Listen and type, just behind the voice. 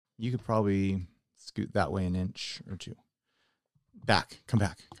You could probably scoot that way an inch or two. Come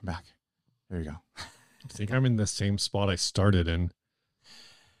back. There you go. I think I'm in the same spot I started in.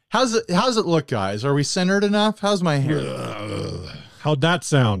 How's it look, guys? Are we centered enough? How's my hair? How'd that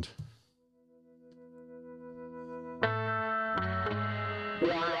sound?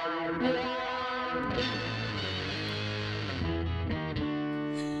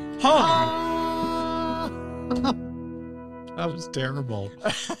 Huh. That was terrible.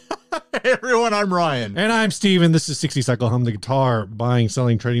 Hey everyone, I'm Ryan. And I'm Steve, and this is 60 Cycle Hum the Guitar, buying,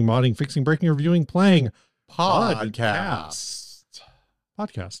 selling, trading, modding, fixing, breaking, reviewing, playing podcast.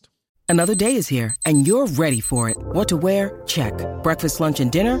 Another day is here, and you're ready for it. What to wear? Check. Breakfast, lunch,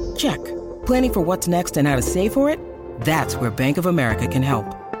 and dinner? Check. Planning for what's next and how to save for it? That's where Bank of America can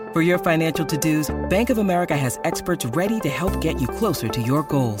help. For your financial to-dos, Bank of America has experts ready to help get you closer to your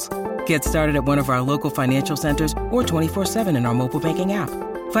goals. Get started at one of our local financial centers or 24/7 in our mobile banking app.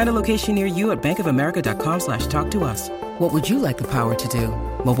 Find a location near you at bankofamerica.com/talktous. What would you like the power to do?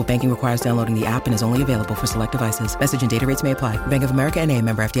 Mobile banking requires downloading the app and is only available for select devices. Message and data rates may apply. Bank of America N.A.,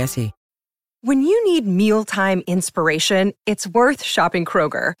 member FDIC. When you need mealtime inspiration, it's worth shopping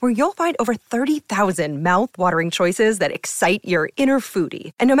Kroger, where you'll find over 30,000 mouth-watering choices that excite your inner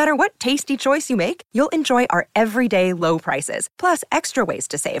foodie. And no matter what tasty choice you make, you'll enjoy our everyday low prices, plus extra ways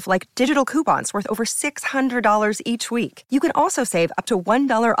to save, like digital coupons worth over $600 each week. You can also save up to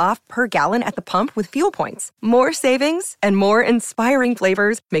 $1 off per gallon at the pump with fuel points. More savings and more inspiring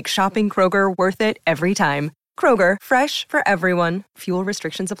flavors make shopping Kroger worth it every time. Kroger, fresh for everyone. Fuel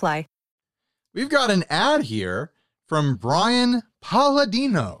restrictions apply. We've got an ad here from Brian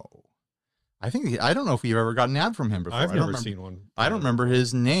Palladino. I don't know if we've ever got an ad from him before. I've never seen one. I don't remember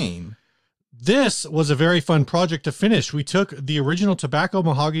his name. This was a very fun project to finish. We took the original tobacco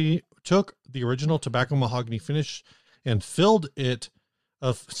mahogany finish and filled the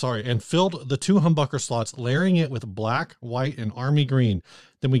two humbucker slots, layering it with black, white, and army green.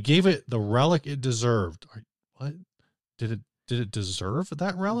 Then we gave it the relic it deserved. What? Did it deserve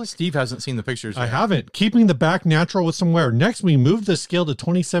that relic? Steve hasn't seen the pictures yet. I haven't. Keeping the back natural with some wear. Next, we moved the scale to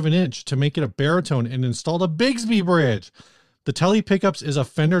 27-inch to make it a baritone and installed a Bigsby bridge. The Tele Pickups is a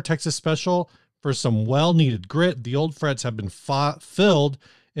Fender Texas Special for some well-needed grit. The old frets have been filled,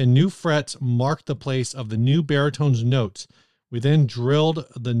 and new frets mark the place of the new baritone's notes. We then drilled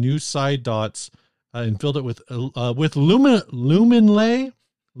the new side dots and filled it with lumen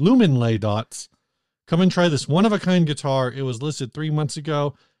lay dots. Come and try this one-of-a-kind guitar. It was listed 3 months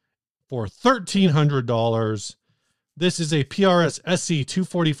ago for $1,300. This is a PRS SC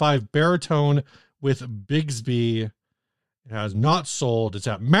 245 baritone with Bigsby. It has not sold. It's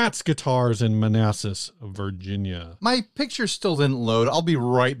at Matt's Guitars in Manassas, Virginia. My picture still didn't load. I'll be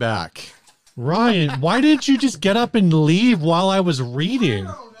right back. Ryan, why didn't you just get up and leave while I was reading?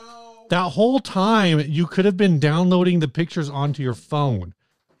 I don't know. That whole time, you could have been downloading the pictures onto your phone.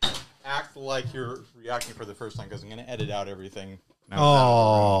 Act like you're reacting for the first time, because I'm going to edit out everything.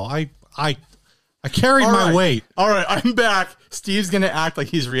 Oh, I carried my weight. All right, I'm back. Steve's going to act like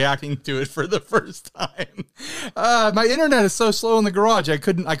he's reacting to it for the first time. My internet is so slow in the garage. I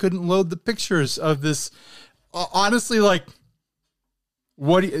couldn't load the pictures of this. Honestly, like,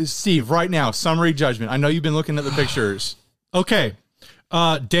 Steve, right now, summary judgment. I know you've been looking at the pictures. Okay.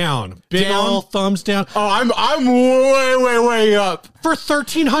 Down. Big old thumbs down. Oh, I'm way up. For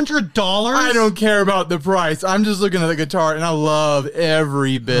 $1,300? I don't care about the price. I'm just looking at the guitar, and I love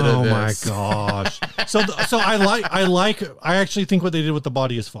every bit of this. Oh my gosh. So I actually think what they did with the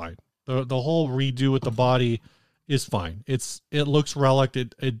body is fine. The whole redo with the body is fine. It looks relic.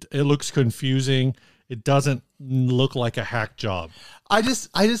 It looks confusing. It doesn't look like a hack job. I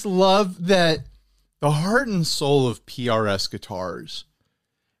just love that the heart and soul of PRS guitars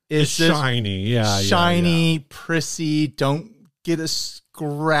is shiny. Shiny, prissy, don't get a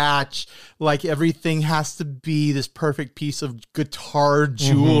scratch. Like, everything has to be this perfect piece of guitar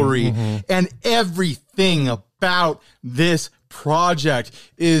jewelry. And everything about this project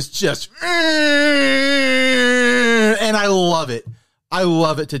is just, and I love it. I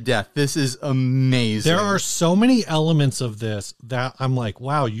love it to death. This is amazing. There are so many elements of this that I'm like,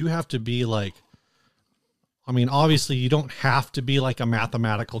 wow, you have to be like, I mean, obviously you don't have to be like a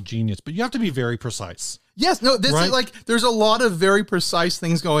mathematical genius, but you have to be very precise. Yes, no, this is like, there's a lot of very precise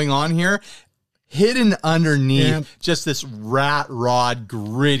things going on here, hidden underneath just this rat rod,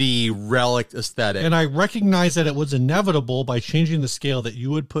 gritty relic aesthetic. And I recognize that it was inevitable by changing the scale that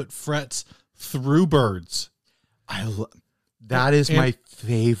you would put frets through birds. That is my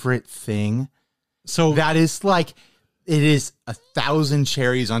favorite thing. So that is like, it is 1,000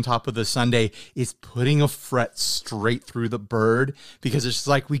 cherries on top of the sundae. It's putting a fret straight through the bird because it's just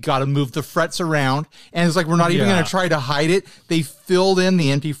like, we got to move the frets around. And it's like, we're not even going to try to hide it. They filled in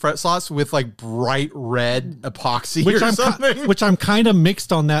the empty fret slots with like bright red epoxy or something. Which I'm kind of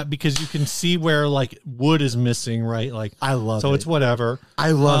mixed on that because you can see where like wood is missing, right? Like, I love it. So it's whatever.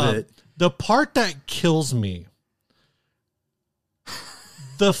 I love it. The part that kills me,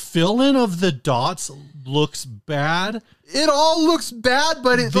 the fill-in of the dots looks bad. It all looks bad,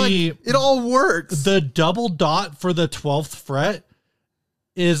 but it all works. The double dot for the 12th fret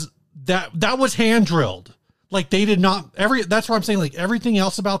is that was hand drilled. Like they did not that's what I'm saying. Like everything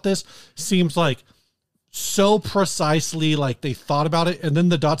else about this seems like so precisely like they thought about it. And then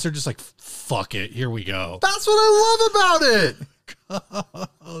the dots are just like, fuck it. Here we go. That's what I love about it.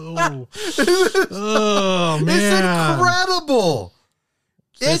 Oh man. It's incredible.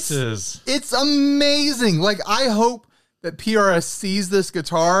 It's amazing. Like, I hope that PRS sees this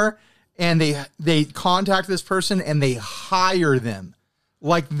guitar and they contact this person and they hire them.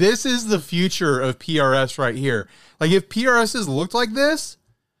 Like, this is the future of PRS right here. Like, if PRSs looked like this,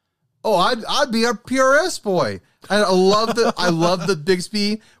 I'd be a PRS boy. And I love the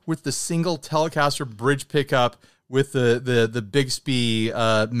Bigsby with the single Telecaster bridge pickup with the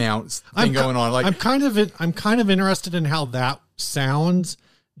Bigsby mounts thing going on. Like, I'm kind of interested in how that sounds.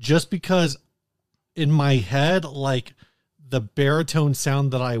 Just because in my head, like the baritone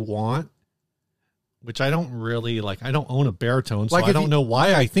sound that I want, which I don't really like, I don't own a baritone, so like I don't know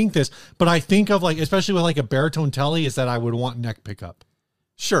why I think this, but I think of like, especially with like a baritone telly, is that I would want neck pickup.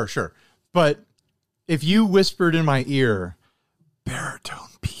 Sure. But if you whispered in my ear, baritone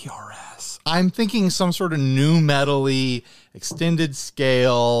PRS, I'm thinking some sort of new metal-y, extended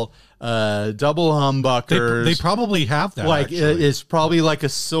scale, double humbuckers. They probably have that. Like it's probably like a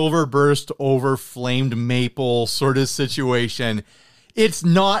silver burst over flamed maple sort of situation. It's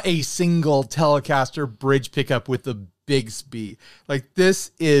not a single Telecaster bridge pickup with the Bigsby. Like,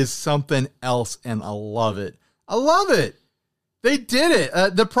 this is something else, and I love it. I love it. They did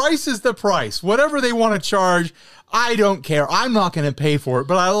it. The price is the price. Whatever they want to charge, I don't care. I'm not going to pay for it,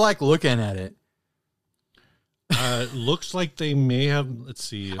 but I like looking at it. Looks like they may have. Let's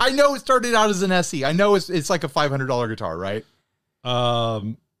see. I know it started out as an SE. I know it's like a $500 guitar, right?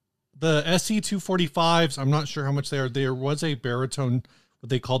 The SE 245s. I'm not sure how much they are. There was a baritone, what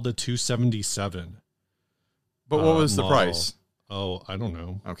they called the 277. But what was the price? Oh, I don't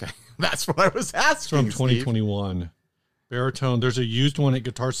know. Okay, that's what I was asking. It's from 2021. Steve. Baritone. There's a used one at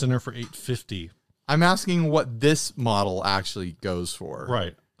Guitar Center for $850. I'm asking what this model actually goes for.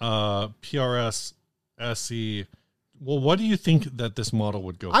 Right. PRS. SE. Well, what do you think that this model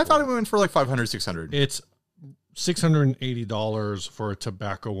would go for? I thought it went for like $500, $600. It's $680 for a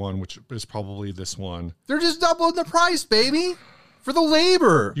tobacco one, which is probably this one. They're just doubling the price, baby, for the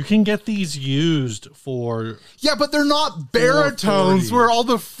labor. You can get these used for... Yeah, but they're not baritones where all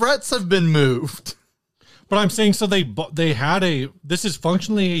the frets have been moved. But I'm saying, so they had this is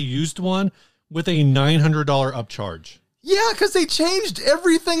functionally a used one with a $900 upcharge. Yeah, because they changed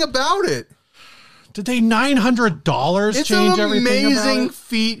everything about it. Did they $900 change everything about it? It's an amazing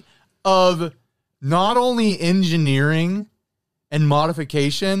feat of not only engineering and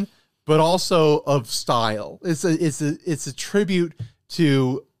modification, but also of style. It's a tribute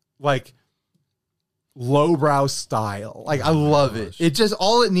to like lowbrow style. Like, I love it. It just,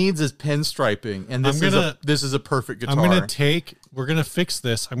 all it needs is pinstriping, and this is a perfect guitar. We're gonna fix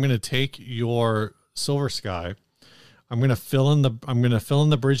this. I'm gonna take your Silver Sky. I'm gonna fill in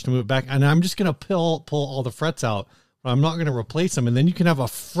the bridge to move it back, and I'm just gonna pull all the frets out. But I'm not gonna replace them, and then you can have a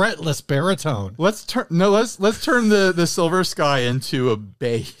fretless baritone. Let's turn the Silver Sky into a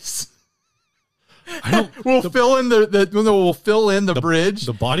bass. We'll fill in the bridge.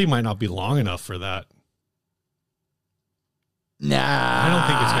 The body might not be long enough for that. Nah, I don't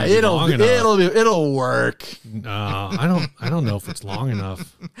think it's gonna be long enough. It'll work. No, I don't know if it's long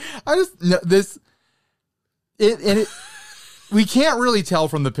enough. I just know this. We can't really tell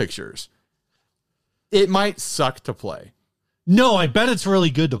from the pictures. It might suck to play. No, I bet it's really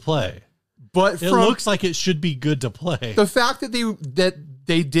good to play. But it looks like it should be good to play. The fact that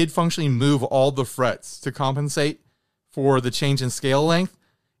they did functionally move all the frets to compensate for the change in scale length,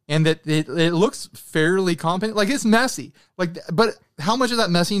 and that it looks fairly competent. Like, it's messy. Like, but how much of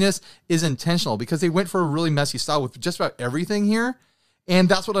that messiness is intentional? Because they went for a really messy style with just about everything here. And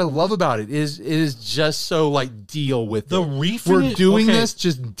that's what I love about it. It is just so like, deal with it. We're doing this,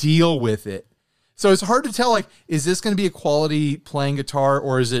 just deal with it. So it's hard to tell, like, is this going to be a quality playing guitar,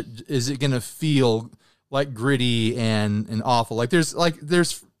 or is it going to feel like gritty and awful? Like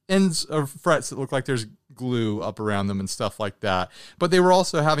there's ends of frets that look like there's glue up around them and stuff like that. But they were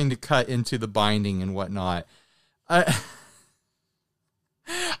also having to cut into the binding and whatnot. I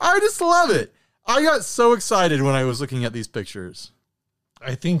just love it. I got so excited when I was looking at these pictures.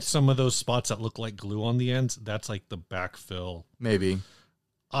 I think some of those spots that look like glue on the ends, that's like the backfill. Maybe.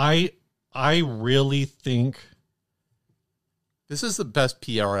 I really think this is the best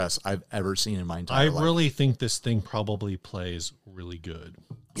PRS I've ever seen in my entire life. I really think this thing probably plays really good.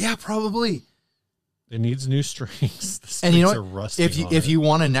 Yeah, probably. It needs new strings. The strings and you know are what? rusty. If you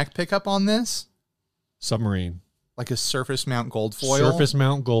want a neck pickup on this, submarine, like a surface mount gold foil. Surface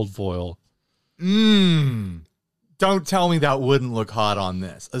mount gold foil. Don't tell me that wouldn't look hot on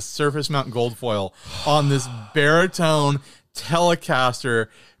this. A surface mount gold foil on this Baritone Telecaster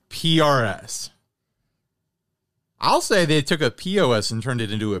PRS. I'll say they took a POS and turned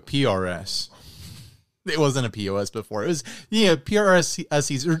it into a PRS. It wasn't a POS before. It was, PRS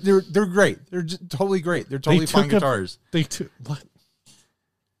SEs. They're great. They're just totally great. They're totally fine guitars. They took what?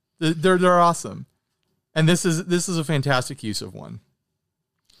 They're awesome. And this is a fantastic use of one.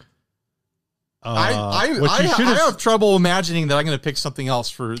 I have trouble imagining that I'm going to pick something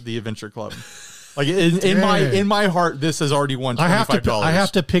else for the Adventure Club. Like in my heart, this has already won $25. I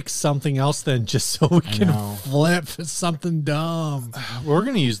have to pick something else then, just so we can flip something dumb. We're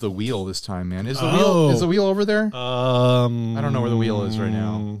going to use the wheel this time, man. Is the wheel over there? I don't know where the wheel is right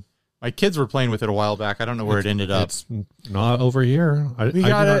now. My kids were playing with it a while back. I don't know where it ended up. It's not over here. I did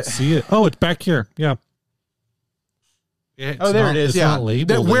not see it. Oh, it's back here. Yeah. There it is. Yeah,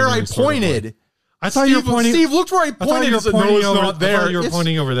 where I pointed. I thought you were pointing. Steve, looked where I pointed. It's not there. I thought you were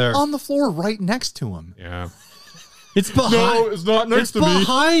pointing over there. On the floor right next to him. Yeah. It's behind. No, it's not next to me. It's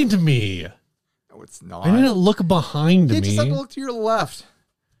behind me. No, it's not. I didn't look behind me. You just have to look to your left.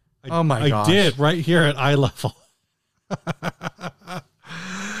 Oh my gosh. I did, right here at eye level.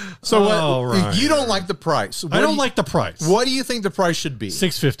 So what? You don't like the price. I don't like the price. What do you think the price should be?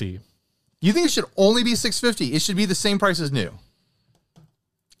 $650. You think it should only be $650? It should be the same price as new.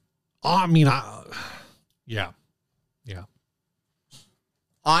 I mean, yeah.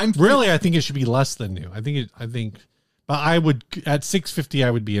 I think it should be less than new. But I would at $650. I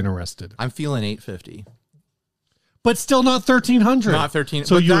would be interested. I'm feeling $850, but still not $1,300. Not $1,300.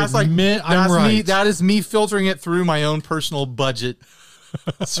 So you admit I'm right. That is me filtering it through my own personal budget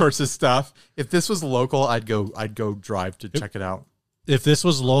sorts of stuff. If this was local, I'd go drive to check it out. If this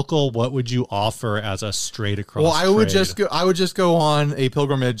was local, what would you offer as a straight across? Well, I would just go on a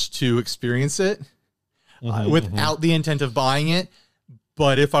pilgrimage to experience it without the intent of buying it.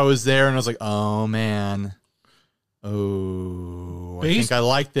 But if I was there and I was like, oh man, I think I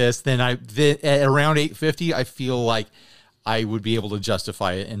like this, then at around $850, I feel like I would be able to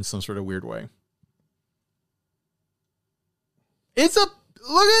justify it in some sort of weird way. Look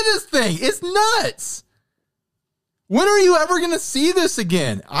at this thing. It's nuts. When are you ever going to see this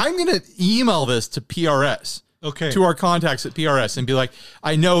again? I'm going to email this to PRS. Okay. To our contacts at PRS and be like,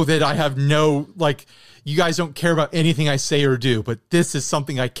 I know that I have you guys don't care about anything I say or do, but this is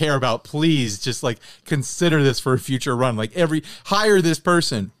something I care about. Please just consider this for a future run. Hire this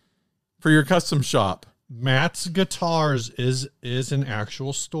person for your custom shop. Matt's Guitars is an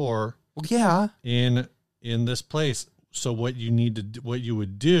actual store. Well, yeah. In this place. So what you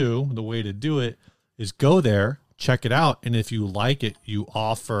would do, the way to do it is go there, check it out, and if you like it, you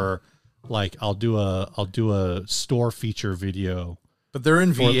offer I'll do a store feature video. But they're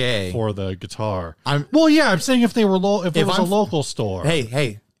in VA for the guitar. I'm saying if they were if it was a local store.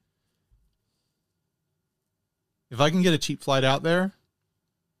 Hey. If I can get a cheap flight out there,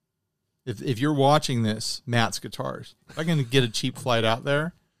 if you're watching this, Matt's Guitars, if I can get a cheap flight out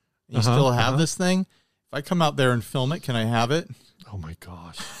there, and you still have this thing, if I come out there and film it, can I have it? Oh my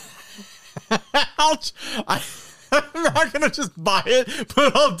gosh. I'm not going to just buy it,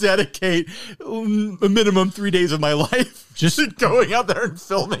 but I'll dedicate a minimum 3 days of my life just going out there and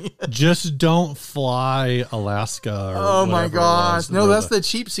filming it. Just don't fly Alaska. Oh my gosh. No, that's the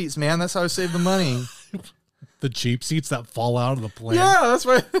cheap seats, man. That's how I save the money. The cheap seats that fall out of the plane. Yeah, that's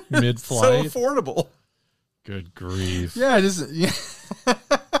right. Mid-flight. So affordable. Good grief. Yeah,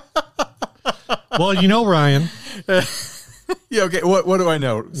 Well, Ryan. Yeah, okay. What do I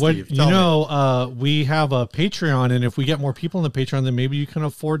know, Steve? We have a Patreon, and if we get more people on the Patreon, then maybe you can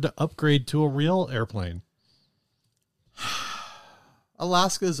afford to upgrade to a real airplane.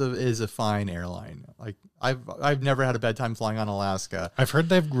 Alaska is a fine airline. I've never had a bad time flying on Alaska. I've heard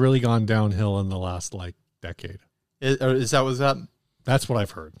they've really gone downhill in the last decade. Is that what's up? That's what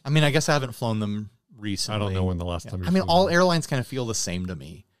I've heard. I mean, I guess I haven't flown them recently. I don't know when the last time. All airlines kind of feel the same to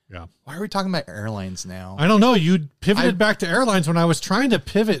me. Yeah. Why are we talking about airlines now? I don't know. You pivoted back to airlines when I was trying to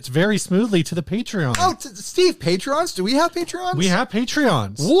pivot very smoothly to the Patreon. Oh, Steve, Patreons? Do we have Patreons? We have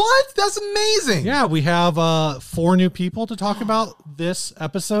Patreons. What? That's amazing. Yeah, we have 4 new people to talk about this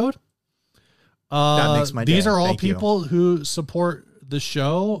episode. That makes my day. These are all Thank you. people who support the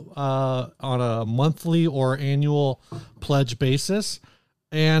show on a monthly or annual pledge basis.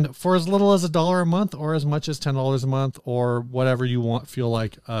 And for as little as $1 a month or as much as $10 a month or whatever you feel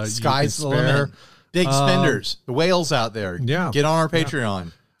like Sky's the limit. Big spenders, the whales out there. Yeah. Get on our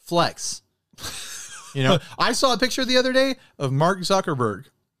Patreon. Flex. I saw a picture the other day of Mark Zuckerberg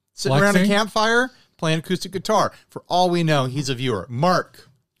sitting around a Flexing? campfire playing acoustic guitar. For all we know, he's a viewer. Mark,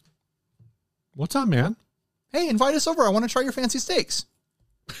 What's up, man? hey, invite us over. I want to try your fancy steaks.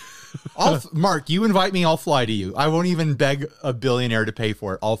 Mark, you invite me, I'll fly to you. I won't even beg a billionaire to pay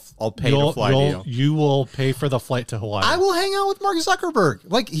for it. I'll pay to fly to you. You will pay for the flight to Hawaii. I will hang out with Mark Zuckerberg.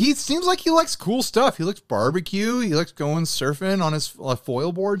 Like, he seems like he likes cool stuff. He likes barbecue. He likes going surfing on his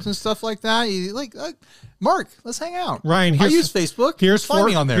foil boards and stuff like that. Mark, let's hang out. Ryan, I use Facebook. Find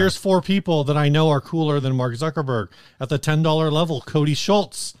me on there. Here's 4 people that I know are cooler than Mark Zuckerberg. At the $10 level, Cody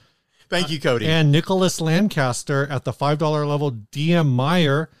Schultz. Thank you, Cody. And Nicholas Lancaster. At the $5 level, DM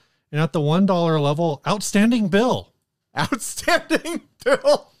Meyer. And at the $1 level, Outstanding Bill. Outstanding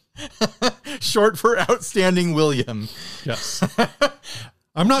Bill. Short for Outstanding William. Yes.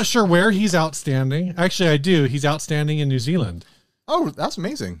 I'm not sure where he's outstanding. Actually, I do. He's outstanding in New Zealand. Oh, that's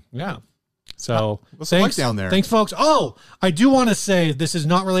amazing. Yeah. So what's it like down there? Thanks, folks. Oh, I do want to say this is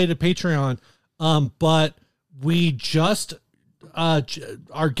not related to Patreon, but we just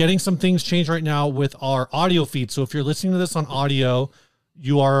are getting some things changed right now with our audio feed. So if you're listening to this on audio,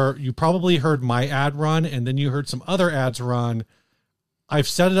 you probably heard my ad run, and then you heard some other ads run. I've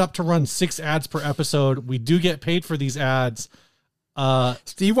set it up to run 6 ads per episode. We do get paid for these ads.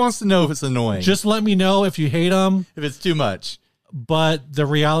 Steve wants to know if it's annoying. Just let me know if you hate them. If it's too much. But the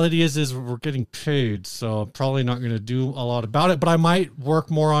reality is we're getting paid, so I'm probably not going to do a lot about it. But I might work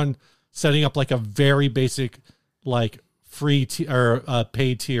more on setting up like a very basic, like free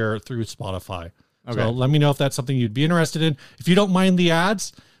paid tier through Spotify. Okay. So let me know if that's something you'd be interested in. If you don't mind the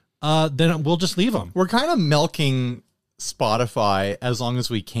ads, then we'll just leave them. We're kind of milking Spotify as long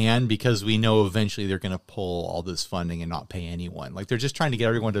as we can because we know eventually they're going to pull all this funding and not pay anyone. Like, they're just trying to get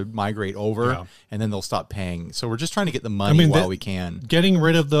everyone to migrate over, and then they'll stop paying. So we're just trying to get the money while we can. Getting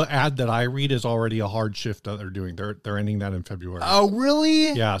rid of the ad that I read is already a hard shift that they're doing. They're ending that in February. Oh,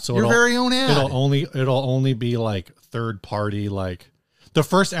 really? Yeah. So your very own ad. It'll only be like third party. Like, the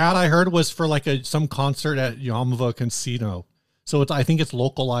first ad I heard was for like some concert at Yamava Casino. So I think it's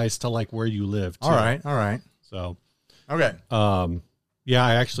localized to like where you live too. All right. So okay. Yeah,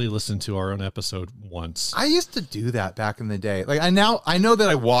 I actually listened to our own episode once. I used to do that back in the day. Like, I know that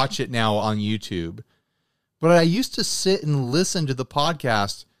I watch it now on YouTube, but I used to sit and listen to the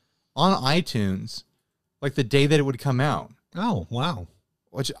podcast on iTunes like the day that it would come out. Oh, wow.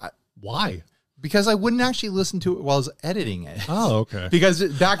 Why? Because I wouldn't actually listen to it while I was editing it. Oh, okay. Because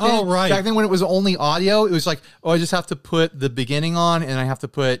back then when it was only audio, it was like, I just have to put the beginning on and I have to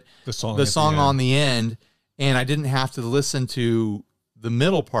put the song on the end, and I didn't have to listen to the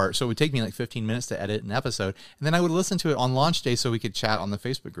middle part. So it would take me like 15 minutes to edit an episode, and then I would listen to it on launch day so we could chat on the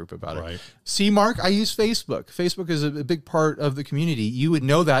Facebook group about it. See, Mark, I use Facebook. Facebook is a big part of the community. You would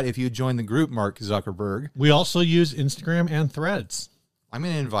know that if you joined the group, Mark Zuckerberg. We also use Instagram and Threads. I'm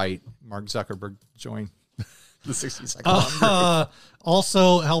going to invite Mark Zuckerberg to join the 60-second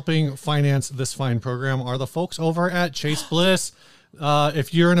Also helping finance this fine program are the folks over at Chase Bliss.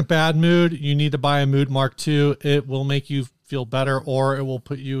 If you're in a bad mood, you need to buy a Mood Mark II. It will make you feel better, or it will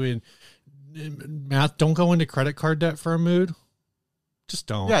put you in math. Don't go into credit card debt for a mood. Just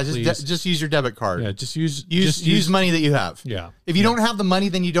don't. Yeah, just use your debit card. Yeah, just use money that you have. Yeah. If you don't have the money,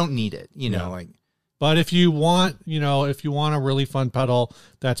 then you don't need it. But if you want, a really fun pedal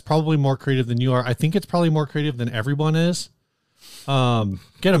that's probably more creative than you are, I think it's probably more creative than everyone is. Get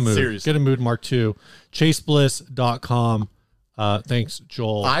a Mood. Seriously. Get a Mood Mark II. ChaseBliss.com. Thanks,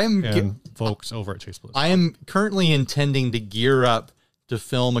 Joel and folks over at Chase Bliss. I am currently intending to gear up to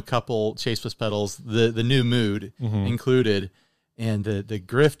film a couple Chase Bliss pedals, the new Mood included. And the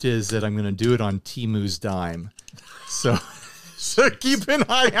grift is that I'm going to do it on Timu's dime. So keep an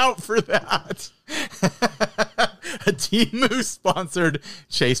eye out for that. A Timu sponsored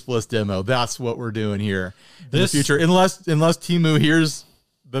Chase Bliss demo. That's what we're doing here in the future. Unless Timu hears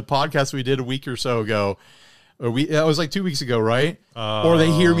the podcast we did a week or so ago. That was like 2 weeks ago, right? Or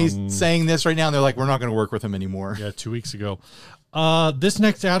they hear me saying this right now and they're like, we're not going to work with him anymore. Yeah, 2 weeks ago. This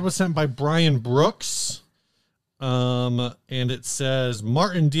next ad was sent by Brian Brooks. And it says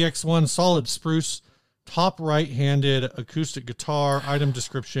Martin DX1 solid spruce, top right-handed acoustic guitar. Item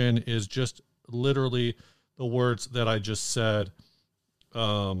description is just literally the words that I just said.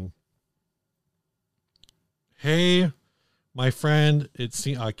 Hey, my friend,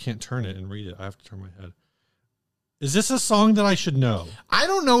 I can't turn it and read it. I have to turn my head. Is this a song that I should know? I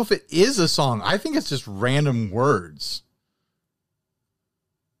don't know if it is a song. I think it's just random words.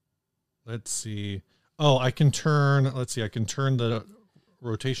 Let's see. Oh, I can turn the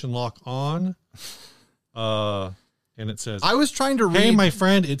rotation lock on. And it says, I was trying to read. Hey, my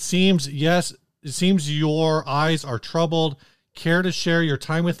friend, it seems your eyes are troubled. Care to share your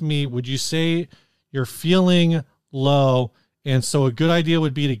time with me? Would you say you're feeling low? And so a good idea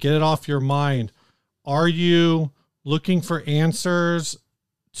would be to get it off your mind. Are you looking for answers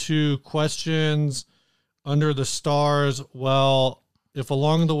to questions under the stars? Well, if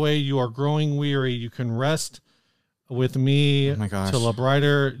along the way you are growing weary, you can rest with me till a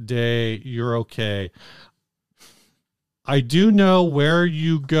brighter day. You're okay. I do know where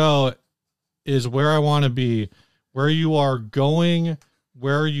you go is where I want to be. Where you are going,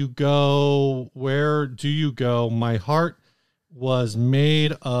 where you go, where do you go? My heart was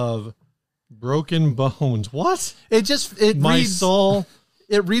made of broken bones. What? My soul.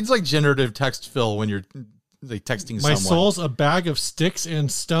 It reads like generative text fill when you're like texting someone. My soul's a bag of sticks and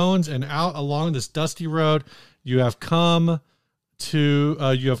stones, and out along this dusty road, you have come,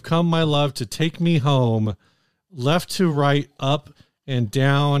 my love, to take me home. Left to right, up and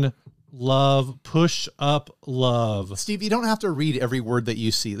down. Love, push up, love. Steve, you don't have to read every word that you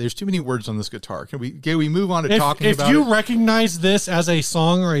see. There's too many words on this guitar. Can we move on to talking about it? If you recognize this as a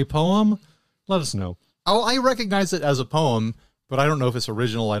song or a poem, let us know. Oh, I recognize it as a poem, but I don't know if it's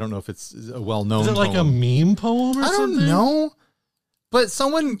original. I don't know if it's a well-known poem. Is it like a meme poem or something? I don't know. But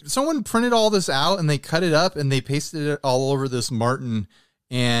someone printed all this out and they cut it up and they pasted it all over this Martin.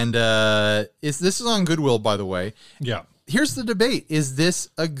 And this is on Goodwill, by the way. Yeah. Here's the debate. Is this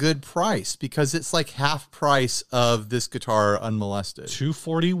a good price? Because it's like half price of this guitar unmolested.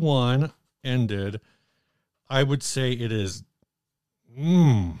 $241 ended. I would say it is.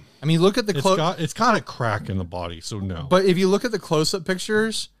 I mean, look at the it's got a crack in the body, so no. But if you look at the close-up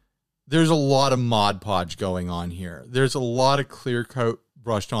pictures, there's a lot of Mod Podge going on here. There's a lot of clear coat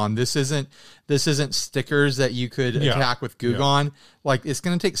brushed on. This isn't stickers that you could attack with Goo Gone. Like, it's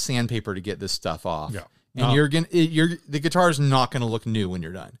going to take sandpaper to get this stuff off. Yeah. And the guitar is not going to look new when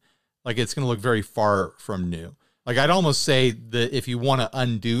you're done. Like, it's going to look very far from new. Like, I'd almost say that if you want to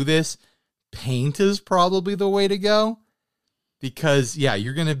undo this, paint is probably the way to go. Because,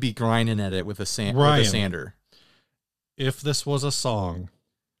 you're going to be grinding at it with a sander. If this was a song,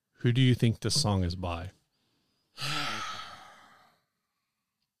 who do you think this song is by?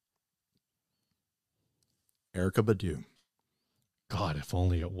 Erykah Badu. God, if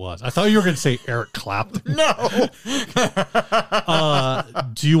only it was. I thought you were going to say Eric Clapton. No.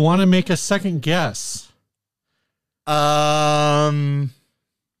 Do you want to make a second guess? I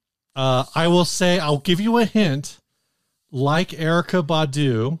will say, I'll give you a hint. Like Erykah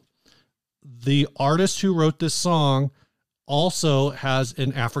Badu, the artist who wrote this song also has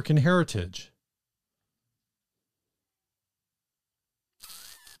an African heritage.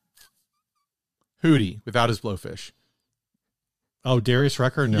 Hootie, without his blowfish. Oh, Darius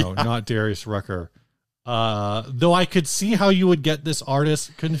Rucker? No, not Darius Rucker. Though I could see how you would get this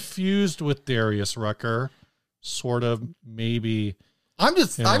artist confused with Darius Rucker. Sort of, maybe. I'm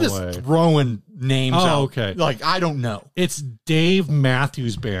just throwing names out. Okay. Like, I don't know. It's Dave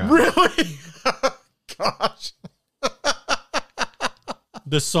Matthews Band. Really? Gosh.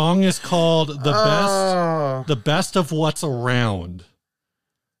 The song is called The Best of What's Around.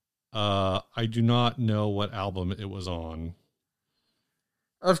 I do not know what album it was on.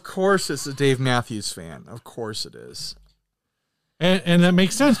 Of course it's a Dave Matthews fan. Of course it is. And that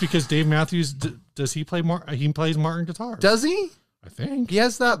makes sense because Dave Matthews, does he play he plays Martin guitar? Does he? I think. He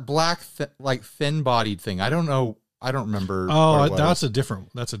has that black, thin-bodied thing. I don't know. I don't remember. Oh, that's a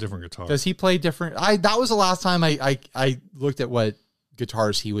different guitar. Does he play different? That was the last time I looked at what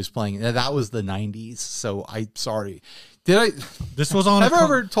guitars he was playing. That was the 90s, so I'm sorry. This was on. Have I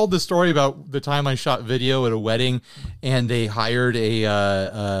ever told the story about the time I shot video at a wedding and they hired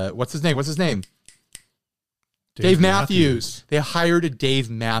a what's his name? Dave Matthews. They hired a Dave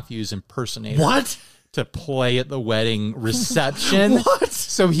Matthews impersonator. What? To play at the wedding reception. What?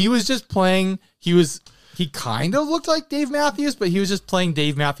 So he was just playing. He kind of looked like Dave Matthews, but he was just playing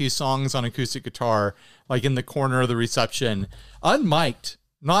Dave Matthews songs on acoustic guitar, like in the corner of the reception, unmiked,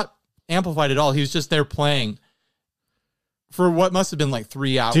 not amplified at all. He was just there playing. for what must have been like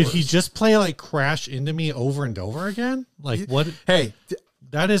 3 hours. Did he just play like Crash Into Me over and over again? Like what? Hey,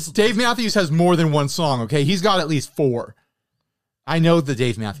 that is Dave Matthews has more than one song. Okay, he's got at least 4. I know the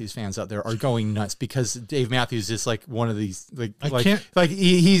Dave Matthews fans out there are going nuts because Dave Matthews is like one of these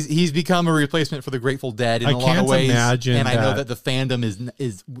he's become a replacement for the Grateful Dead in a lot of ways. Imagine and I know that the fandom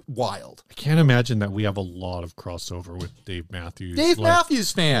is wild. I can't imagine that we have a lot of crossover with Dave Matthews.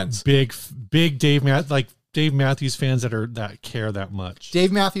 Matthews fans, big Dave Matthews fans that care that much.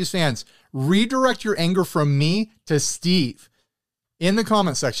 Dave Matthews fans, redirect your anger from me to Steve in the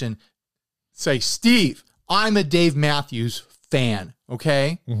comment section. Say, Steve, I'm a Dave Matthews fan,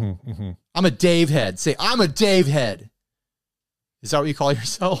 okay? I'm a Dave head. Say, I'm a Dave head. Is that what you call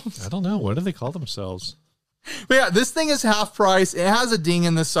yourselves? I don't know. What do they call themselves? But yeah, this thing is half price. It has a ding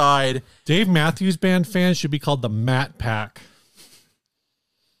in the side. Dave Matthews Band fans should be called the Matt Pack.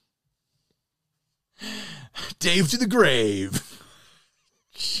 Dave to the grave.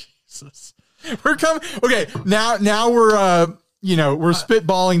 Jesus. We're coming. Okay, now we're we're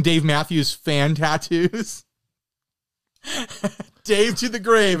spitballing Dave Matthews fan tattoos. Dave to the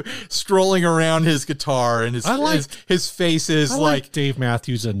grave, strolling around his guitar, and his face is like Dave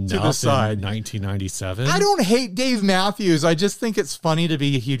Matthews enough to the side. In 1997. I don't hate Dave Matthews. I just think it's funny to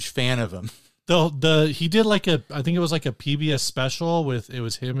be a huge fan of him. He did I think it was like a PBS special with it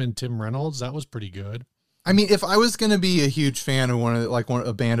was him and Tim Reynolds. That was pretty good. I mean, if I was going to be a huge fan of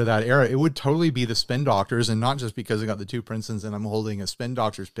a band of that era, it would totally be the Spin Doctors, and not just because I got the 2 Princetons and I'm holding a Spin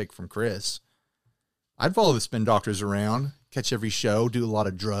Doctors pick from Chris. I'd follow the Spin Doctors around, catch every show, do a lot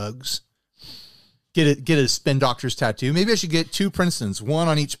of drugs, get a Spin Doctors tattoo. Maybe I should get 2 Princetons, 1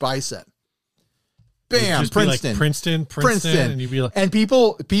 on each bicep. Bam, Princeton. Like Princeton, and you'd be like, and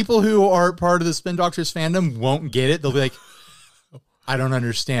people who are part of the Spin Doctors fandom won't get it. They'll be like, I don't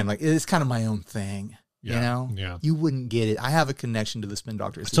understand. Like, it's kind of my own thing. Yeah, you know, yeah. You wouldn't get it. I have a connection to the Spin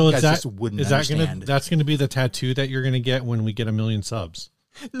Doctors. So you guys just wouldn't understand. That's gonna be the tattoo that you're gonna get when we get 1 million subs.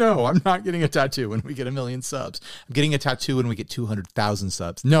 No, I'm not getting a tattoo when we get 1 million subs. I'm getting a tattoo when we get 200,000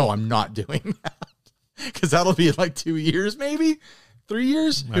 subs. No, I'm not doing that because that'll be like 2 years, maybe 3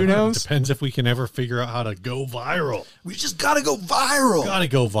 years. Who knows? It depends if we can ever figure out how to go viral. We just gotta go viral. Gotta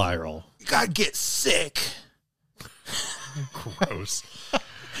go viral. You gotta get sick. Gross.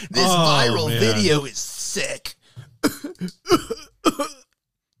 This viral video is sick.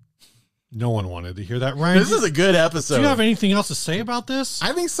 No one wanted to hear that, Ryan. This is a good episode. Do you have anything else to say about this?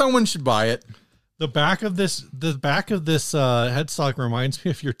 I think someone should buy it. The back of this headstock reminds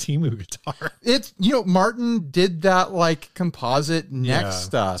me of your Temu guitar. It's, Martin did that like composite neck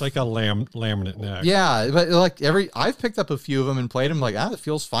stuff. It's like a laminate neck. Yeah, but like I've picked up a few of them and played them. Like, it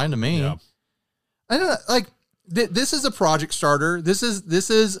feels fine to me. Yeah. I don't know, like. This is a project starter. This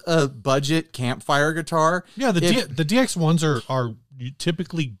is a budget campfire guitar. Yeah, the DX1s are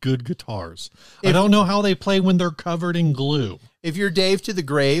typically good guitars. I don't know how they play when they're covered in glue. If you're Dave to the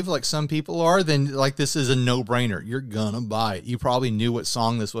grave, like some people are, then like this is a no-brainer. You're gonna buy it. You probably knew what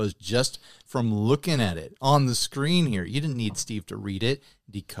song this was just from looking at it on the screen here. You didn't need Steve to read it,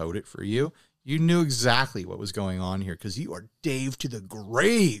 decode it for you. You knew exactly what was going on here because you are Dave to the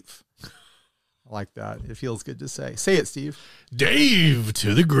grave. Like that. It feels good to say. Say it, Steve. Dave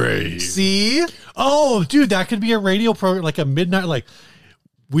to the grave. See? Oh, dude, that could be a radio program, like a midnight, like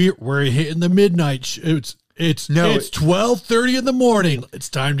we're hitting the midnight. It's 12:30 in the morning. It's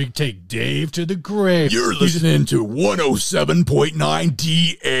time to take Dave to the grave. You're listening to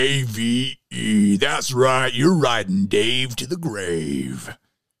 107.9 DAVE. That's right. You're riding Dave to the grave.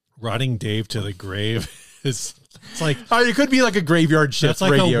 Riding Dave to the grave is... It's like it could be like a graveyard shift. That's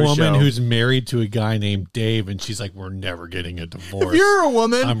like radio a woman show. Who's married to a guy named Dave, and she's like, "We're never getting a divorce." If you're a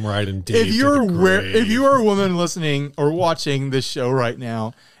woman, I'm riding Dave. If you are a woman listening or watching this show right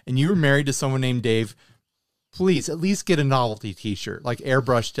now, and you were married to someone named Dave, please at least get a novelty T-shirt, like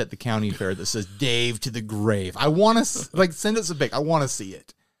airbrushed at the county fair, that says "Dave to the grave." I want to send us a pic. I want to see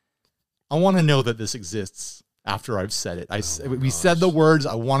it. I want to know that this exists after I've said it. We said the words.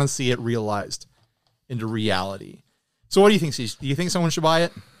 I want to see it realized into reality. So what do you think, Steve? Do you think someone should buy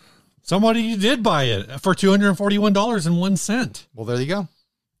it? Somebody did buy it for $241.01. Well, there you go.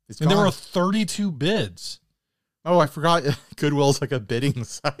 There were 32 bids. Oh, I forgot. Goodwill's like a bidding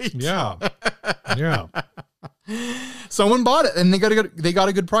site. Yeah. Yeah. Someone bought it and they got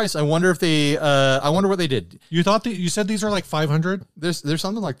a good price. I wonder if I wonder what they did. You said these are like 500? There's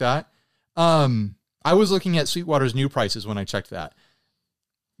something like that. I was looking at Sweetwater's new prices when I checked that.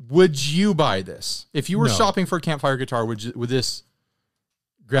 Would you buy this? If you were shopping for a campfire guitar, would this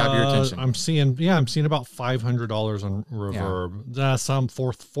grab your attention? I'm seeing about $500 on Reverb. Some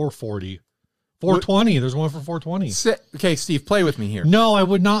 440. 420. There's one for 420. Okay, Steve, play with me here. No, I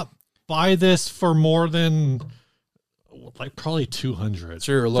would not buy this for more than like probably 200.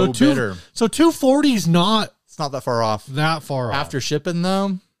 Sure, low bidder. So 240 is not. It's not that far off. After shipping,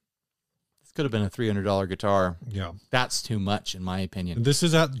 though, this could have been a $300 guitar. Yeah. That's too much, in my opinion. And this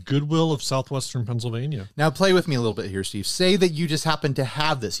is at Goodwill of Southwestern Pennsylvania. Now, play with me a little bit here, Steve. Say that you just happen to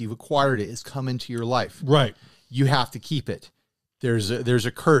have this. You've acquired it. It's come into your life. Right. You have to keep it. There's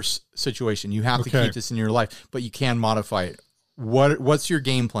a curse situation. You have to keep this in your life, but you can modify it. What's your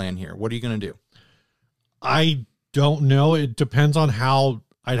game plan here? What are you going to do? I don't know. It depends on how.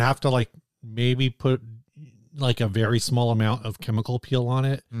 I'd have to like maybe put like a very small amount of chemical peel on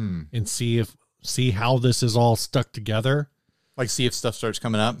it and see how this is all stuck together. Like see if stuff starts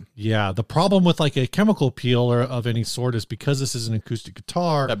coming up. Yeah. The problem with like a chemical peel or of any sort is because this is an acoustic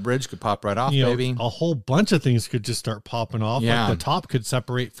guitar. That bridge could pop right off, baby. A whole bunch of things could just start popping off. Yeah. Like the top could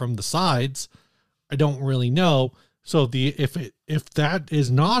separate from the sides. I don't really know. So if that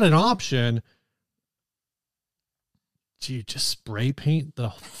is not an option, do you just spray paint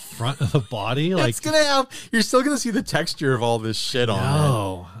the front of the body? Like you're still gonna see the texture of all this shit on it.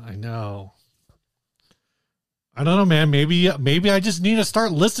 I know. I don't know, man. Maybe I just need to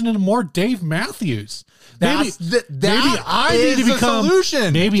start listening to more Dave Matthews. Maybe I need to become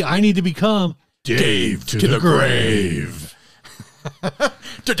solution. Maybe I need to become Dave to the grave.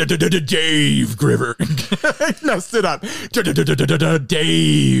 Dave Griver. No, sit up.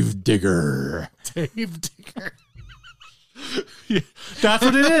 Dave Digger. Dave Digger. Yeah, that's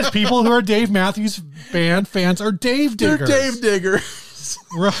what it is. People who are Dave Matthews Band fans are Dave Diggers. They're Dave Diggers.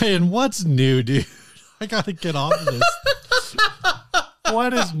 Ryan, what's new, dude? I gotta get off of this.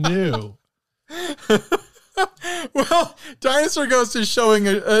 What is new? Well, Dinosaur Ghost is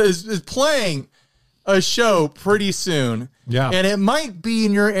is playing a show pretty soon. Yeah. And it might be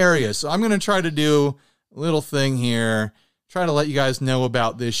in your area. So I'm going to try to do a little thing here, try to let you guys know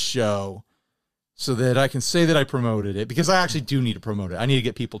about this show so that I can say that I promoted it, because I actually do need to promote it. I need to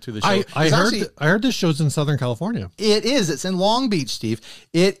get people to the show. I heard this show's in Southern California. It is. It's in Long Beach, Steve.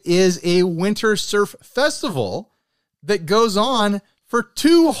 It is a winter surf festival that goes on for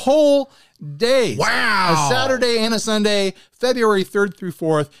 2 whole days. Wow. A Saturday and a Sunday, February 3rd through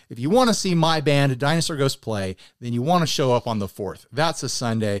 4th. If you want to see my band, Dinosaur Ghost, play, then you want to show up on the 4th. That's a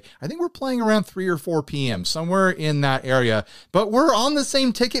Sunday. I think we're playing around 3 or 4 p.m., somewhere in that area. But we're on the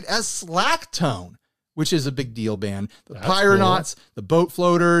same ticket as Slacktone, which is a big deal band. The Pyronauts, cool. The Boat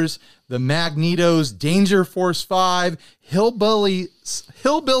Floaters, the Magnetos, Danger Force 5, Hillbilly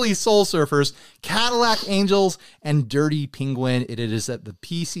Soul Surfers, Cadillac Angels, and Dirty Penguin. It is at the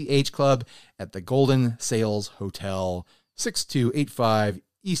PCH Club at the Golden Sails Hotel, 6285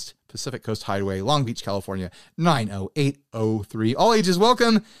 East Pacific Coast Highway, Long Beach, California, 90803. All ages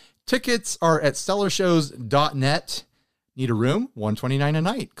welcome. Tickets are at stellarshows.net. Need a room? $129 a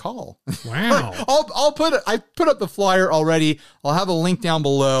night. Call. Wow. I put up the flyer already. I'll have a link down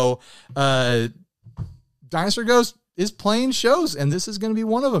below. Dinosaur Ghost is playing shows, and this is going to be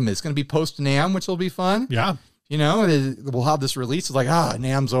one of them. It's going to be post-NAMM, which will be fun. Yeah. You know, we'll have this release. It's like,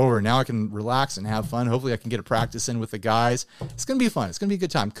 NAMM's over. Now I can relax and have fun. Hopefully I can get a practice in with the guys. It's going to be fun. It's going to be a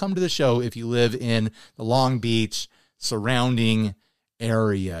good time. Come to the show if you live in the Long Beach surrounding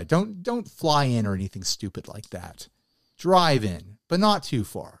area. Don't fly in or anything stupid like that. Drive in, but not too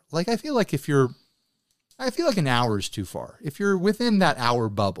far. Like, I feel like an hour is too far. If you're within that hour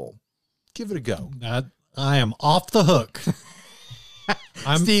bubble, give it a go. I am off the hook.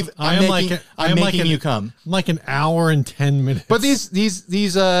 Steve, I'm making you come. I'm like an hour and 10 minutes. But these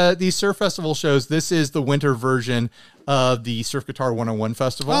surf festival shows, this is the winter version of the Surf Guitar 101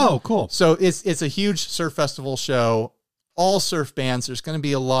 Festival. Oh, cool. So it's a huge surf festival show. All surf bands. There's going to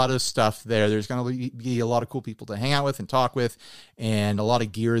be a lot of stuff there. There's going to be a lot of cool people to hang out with and talk with, and a lot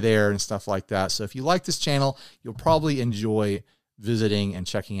of gear there and stuff like that. So if you like this channel, you'll probably enjoy visiting and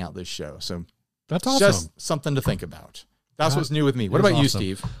checking out this show. So that's awesome. Just something to think about. That's what's new with me. What about you,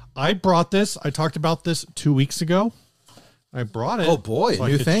 Steve? I brought this. I talked about this 2 weeks ago. I brought it. Oh boy, so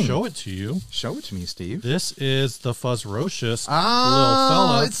new thing. Show it to you. Show it to me, Steve. This is the Fuzzrocious little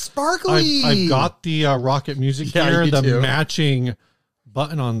fella. It's sparkly. I've got the Rocket Music here, the matching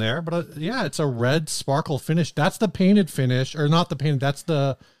button on there. But it's a red sparkle finish. That's the painted finish, or not the painted. That's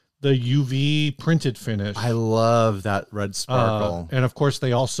the UV printed finish. I love that red sparkle. And of course,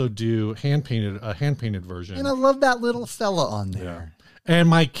 they also do a hand painted version. And I love that little fella on there. Yeah. And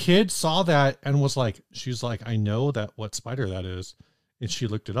my kid saw that and was like, she's like, I know what spider that is. And she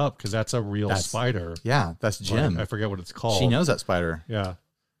looked it up because that's a real spider. Yeah, that's Jim. I forget what it's called. She knows that spider. Yeah.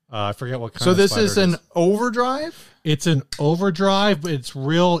 I forget what kind So of this spider is it an overdrive? It's an overdrive, but it's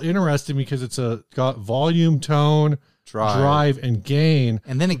real interesting because it's got volume, tone, drive, and gain.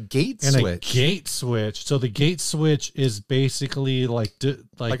 And then a gate switch. So the gate switch is basically like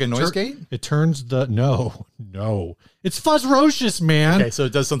a noise gate? It turns the no. It's fuzzrocious, man. Okay, so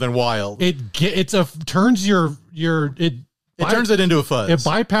it does something wild. Turns it turns it into a fuzz. It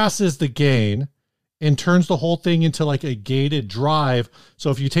bypasses the gain and turns the whole thing into like a gated drive.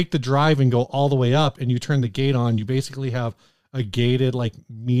 So if you take the drive and go all the way up and you turn the gate on, you basically have a gated like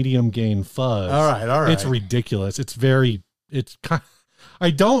medium gain fuzz. All right. It's ridiculous.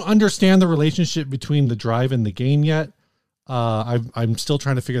 I don't understand the relationship between the drive and the gain yet. I'm still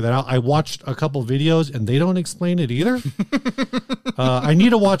trying to figure that out. I watched a couple videos and they don't explain it either. I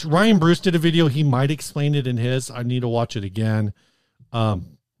need to watch. Ryan Bruce did a video. He might explain it in his. I need to watch it again.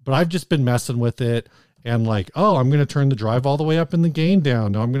 But I've just been messing with it and like, oh, I'm going to turn the drive all the way up and the gain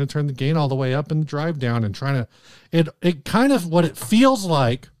down. No, I'm going to turn the gain all the way up and the drive down and trying to, it kind of, what it feels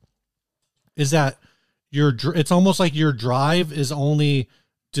like is that it's almost like your drive is only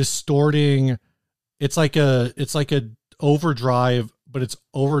distorting. It's like a overdrive, but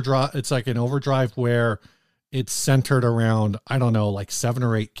it's like an overdrive where it's centered around, I don't know, like 7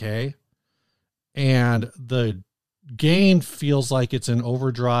 or 8K. And the gain feels like it's an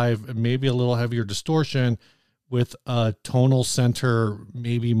overdrive, maybe a little heavier distortion with a tonal center,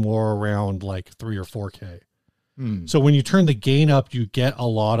 maybe more around like 3 or 4K. So when you turn the gain up, you get a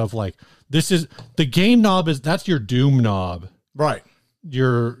lot of like, the gain knob that's your doom knob. Right.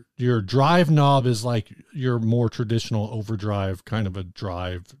 Your drive knob is like your more traditional overdrive kind of a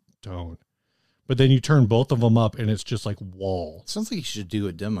drive tone. But then you turn both of them up and it's just like wall. Sounds like you should do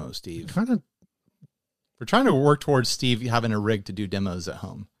a demo, Steve. Kind of. We're trying to work towards Steve having a rig to do demos at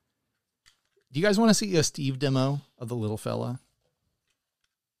home. Do you guys want to see a Steve demo of the little fella?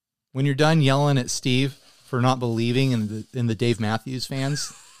 When you're done yelling at Steve for not believing in the Dave Matthews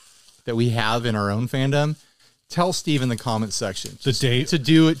fans that we have in our own fandom, tell Steve in the comment section to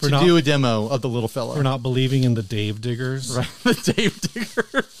do a demo of the little fella. For not believing in the Dave diggers. Right, the Dave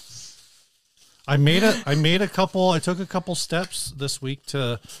diggers. I took a couple steps this week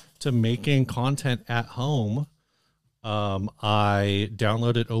to making content at home. I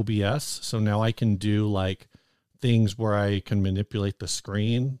downloaded OBS, so now I can do like things where I can manipulate the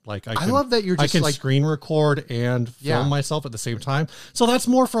screen. Like I love that I can like screen record and film myself at the same time. So that's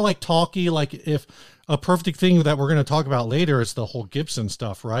more for like talky, like if a perfect thing that we're going to talk about later is the whole Gibson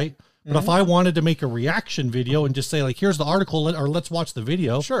stuff, right? But if I wanted to make a reaction video and just say like, here's the article or let's watch the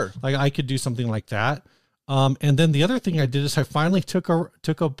video. Sure. Like I could do something like that. And then the other thing I did is I finally took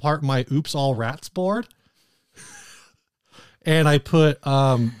apart my Oops All Rats board. And I put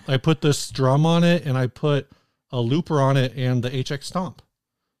this drum on it and I put a looper on it and the HX Stomp.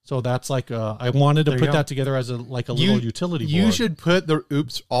 So that's like I wanted to put that together as a little utility board. You should put the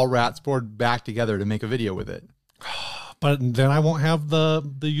Oops All Rats board back together to make a video with it. But then I won't have the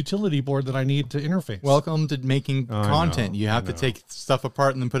utility board that I need to interface. Welcome to making content. You have to take stuff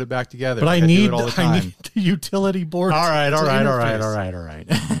apart and then put it back together. But I need the utility board. All right.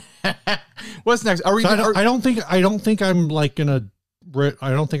 What's next? I don't think I'm gonna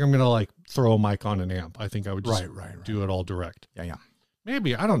like throw a mic on an amp. I think I would just do it all direct. Yeah.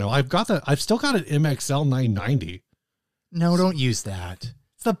 Maybe, I don't know. I've still got an MXL 990. No, don't use that.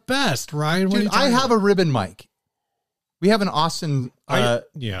 It's the best, Ryan. Dude, I have a ribbon mic. We have an Austin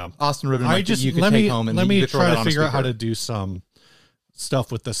Austin ribbon mic that you can take home and let me try to figure out how to do some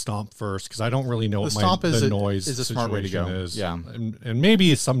stuff with the Stomp first, because I don't really know what the noise is a smart way to go. Is. Yeah, and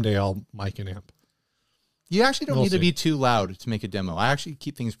maybe someday I'll mic an amp. You actually don't need to be too loud to make a demo. I actually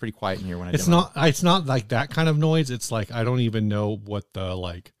keep things pretty quiet in here when I demo. It's not like that kind of noise. It's like I don't even know what the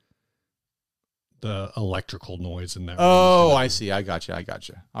electrical noise in there. Oh, I see. I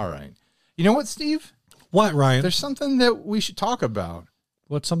gotcha. All right. You know what, Steve? What, Ryan? There's something that we should talk about.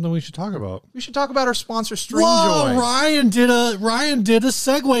 What's something we should talk about? We should talk about our sponsor, StringJoy. Ryan did a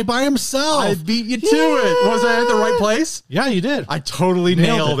segue by himself. I beat you to it. Was I at the right place? Yeah, you did. I totally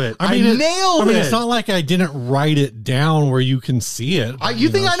nailed it. I nailed it. It's not like I didn't write it down where you can see it. You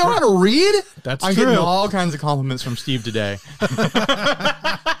think I know how to read? That's I'm true. getting all kinds of compliments from Steve today.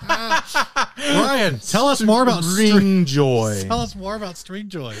 Ryan, tell us more about StringJoy. Tell us more about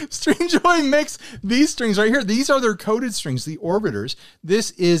StringJoy. StringJoy makes these strings right here. These are their coded strings, the Orbiters.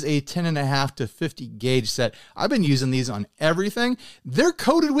 This is a 10.5 to 50 gauge set. I've been using these on everything. They're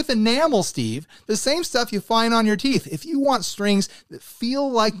coated with enamel, Steve. The same stuff you find on your teeth. If you want strings that feel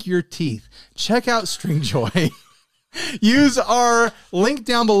like your teeth, check out StringJoy. Use our link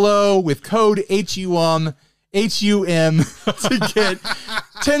down below with code HUM HUM to get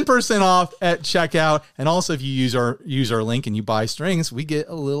 10% off at checkout. And also if you use our link and you buy strings, we get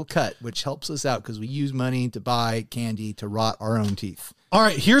a little cut, which helps us out because we use money to buy candy to rot our own teeth. All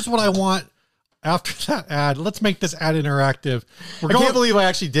right, here's what I want after that ad. Let's make this ad interactive. I can't believe I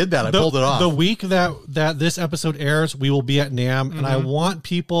actually did that. I pulled it off. The week that this episode airs, we will be at NAMM, and I want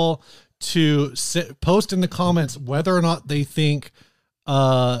people to post in the comments whether or not they think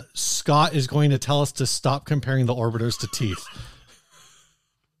Scott is going to tell us to stop comparing the orbiters to teeth.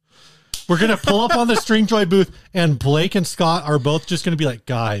 We're going to pull up on the Stringjoy booth, and Blake and Scott are both just going to be like,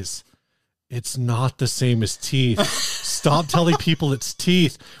 guys, it's not the same as teeth. Stop telling people it's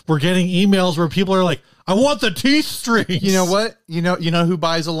teeth. We're getting emails where people are like, I want the teeth strings. You know what? You know who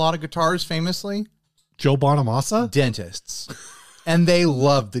buys a lot of guitars famously? Joe Bonamassa? Dentists. And they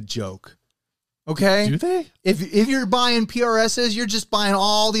love the joke. Okay? Do they? If you're buying PRSs, you're just buying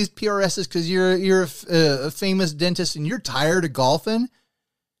all these PRSs because you're a famous dentist and you're tired of golfing.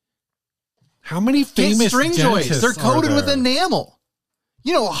 How many famous string dentists joys? They're coated are with there? enamel.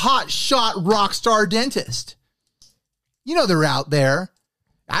 You know, a hot shot rock star dentist. You know they're out there.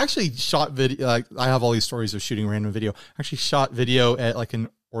 I actually shot video. I have all these stories of shooting random video. I actually shot video at like an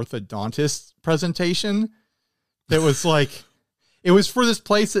orthodontist presentation. That was like, it was for this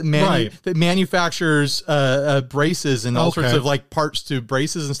place that that manufactures braces and all sorts of like parts to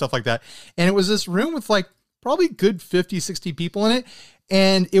braces and stuff like that. And it was this room with like probably good 50, 60 people in it.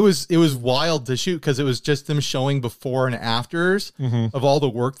 And it was wild to shoot because it was just them showing before and afters of all the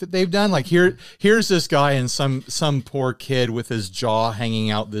work that they've done. Like here's this guy and some poor kid with his jaw hanging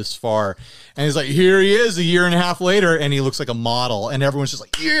out this far. And he's like, here he is a year and a half later, and he looks like a model. And everyone's just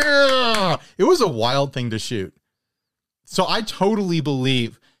like, yeah. It was a wild thing to shoot. So I totally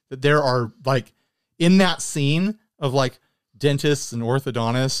believe that there are like in that scene of like dentists and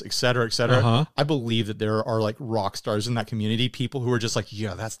orthodontists, et cetera, I believe that there are like rock stars in that community, people who are just like,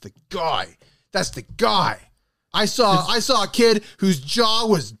 yeah, that's the guy. That's the guy. I saw a kid whose jaw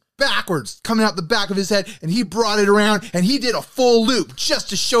was backwards coming out the back of his head, and he brought it around and he did a full loop just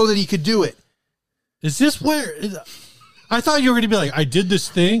to show that he could do it. Is this where I thought you were going to be like, I did this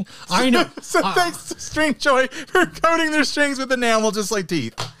thing. I know. So thanks to Stringjoy for coating their strings with enamel just like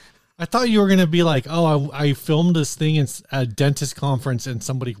teeth. I thought you were going to be like, oh, I filmed this thing in a dentist conference and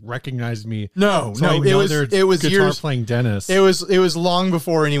somebody recognized me. No, so it was guitar years playing dentist. It was long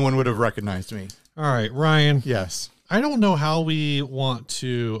before anyone would have recognized me. All right, Ryan. Yes. I don't know how we want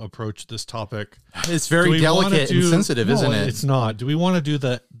to approach this topic. It's very delicate and sensitive, isn't it? It's not. Do we want to do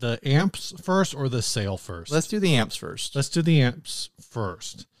the amps first or the sale first? Let's do the amps first. Let's do the amps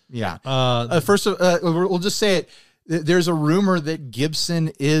first. Yeah. First, we'll just say it. There's a rumor that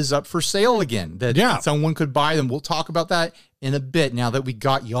Gibson is up for sale again, that someone could buy them. We'll talk about that in a bit now that we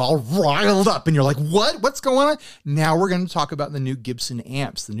got y'all riled up and you're like, what? What's going on? Now we're going to talk about the new Gibson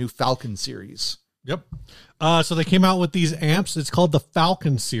amps, the new Falcon series. Yep. So they came out with these amps. It's called the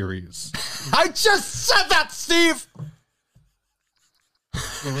Falcon series. I just said that, Steve.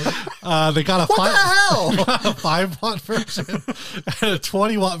 They got a what the hell? They got a 5-watt version and a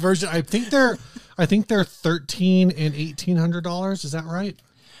 20-watt version. I think they're $1,300 and $1,800. Is that right?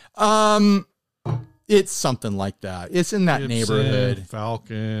 It's something like that. It's in that Gibson, neighborhood.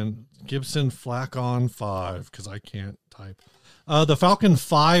 Falcon, Gibson Falcon 5, because I can't type. The Falcon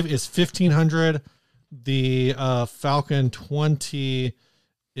 5 is $1,500. The Falcon 20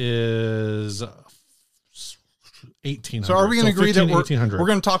 is $1,800. So are we going to agree that we're $1,800.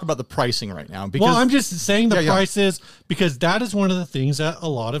 going to talk about the pricing right now? Because, well, I'm just saying the prices because that is one of the things that a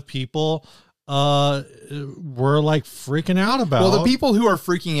lot of people were like freaking out about. Well, the people who are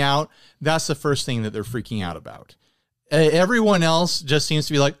freaking out, that's the first thing that they're freaking out about. Everyone else just seems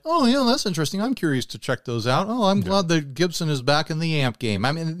to be like, oh, yeah, that's interesting. I'm curious to check those out. Oh, I'm glad that Gibson is back in the amp game.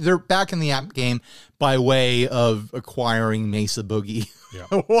 I mean, they're back in the amp game by way of acquiring Mesa Boogie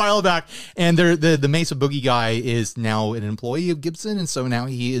a while back. And the Mesa Boogie guy is now an employee of Gibson. And so now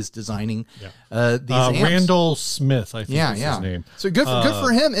he is designing these amps. Randall Smith, I think is his name. So good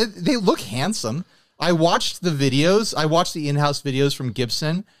for him. They look handsome. I watched the videos. I watched the in-house videos from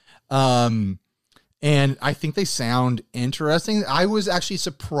Gibson. And I think they sound interesting. I was actually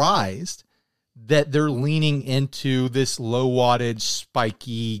surprised that they're leaning into this low wattage,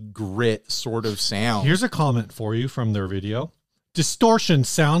 spiky grit sort of sound. Here's a comment for you from their video. Distortion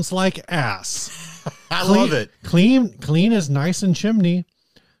sounds like ass. I love it. Clean is nice and chimney.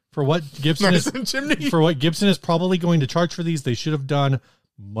 For what Gibson for what Gibson is probably going to charge for these, they should have done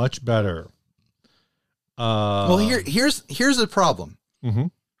much better. Well, here's the problem. Mm-hmm.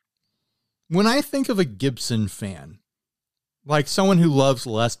 When I think of a Gibson fan, like someone who loves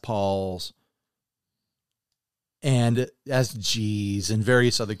Les Pauls, and SGs and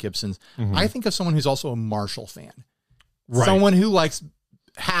various other Gibsons, I think of someone who's also a Marshall fan. Right. Someone who likes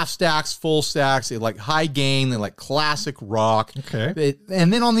half stacks, full stacks. They like high gain. They like classic rock. Okay.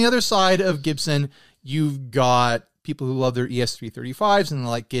 And then on the other side of Gibson, you've got people who love their ES335s and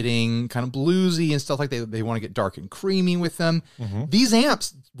like getting kind of bluesy and stuff like that. They want to get dark and creamy with them. These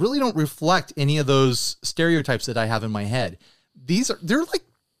amps really don't reflect any of those stereotypes that I have in my head. They're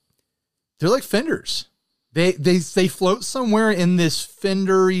like Fenders. They float somewhere in this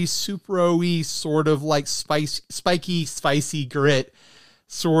Fender-y, Supro-y sort of like spiky, spicy grit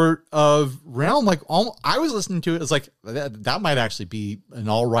sort of realm. Like I was listening to it, it's like that might actually be an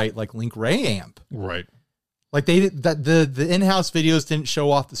all right like Link Ray amp. Right. Like the in-house videos didn't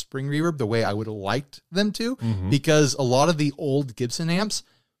show off the spring reverb the way I would have liked them to, because a lot of the old Gibson amps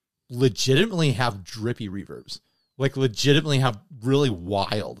legitimately have drippy reverbs. Like legitimately have really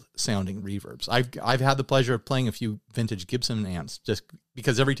wild sounding reverbs. I've had the pleasure of playing a few vintage Gibson amps just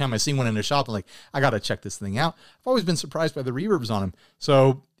because every time I see one in a shop, I'm like, I got to check this thing out. I've always been surprised by the reverbs on them.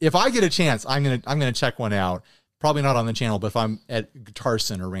 So if I get a chance, I'm going to check one out. Probably not on the channel, but if I'm at Guitar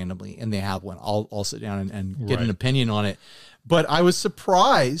Center randomly and they have one, I'll sit down and get an opinion on it. But I was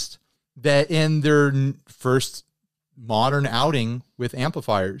surprised that in their first modern outing with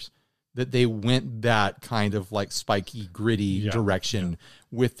amplifiers, that they went that kind of like spiky, gritty direction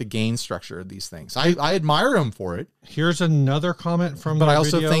with the gain structure of these things. I admire them for it. Here's another comment from but I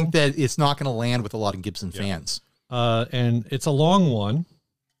also think that it's not going to land with a lot of Gibson fans. And it's a long one.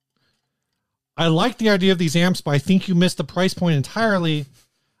 I like the idea of these amps, but I think you missed the price point entirely.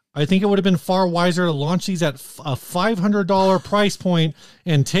 I think it would have been far wiser to launch these at a $500 price point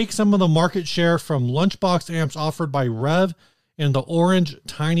and take some of the market share from lunchbox amps offered by Rev and the Orange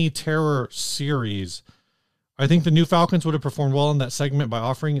Tiny Terror series. I think the new Falcons would have performed well in that segment by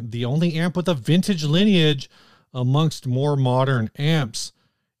offering the only amp with a vintage lineage amongst more modern amps.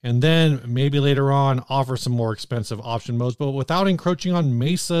 And then maybe later on offer some more expensive option modes, but without encroaching on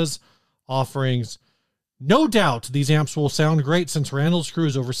Mesa's offerings. No doubt these amps will sound great since Randall's crew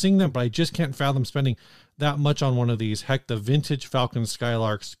is overseeing them, but I just can't fathom spending that much on one of these. Heck, the vintage Falcon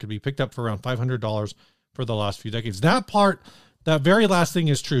Skylarks could be picked up for around $500 for the last few decades. That very last thing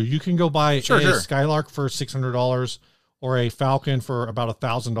is true. You can go buy a Skylark for $600 or a Falcon for about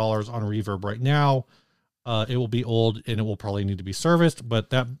 $1,000 on Reverb right now. It will be old and it will probably need to be serviced. But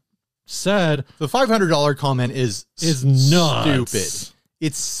that said, the $500 comment is nuts. Stupid.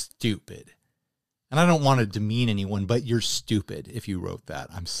 It's stupid. And I don't want to demean anyone, but you're stupid if you wrote that.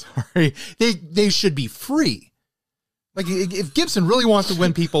 I'm sorry. They should be free. Like if Gibson really wants to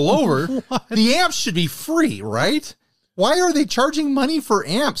win people over, the amps should be free, right? Why are they charging money for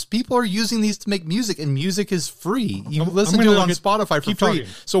amps? People are using these to make music, and music is free. You listen to it on Spotify for free.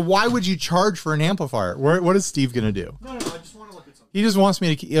 So why would you charge for an amplifier? What is Steve going to do? No, I just want to look at something. He just wants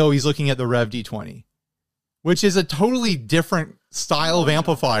me to... he's looking at the Rev D20, which is a totally different style of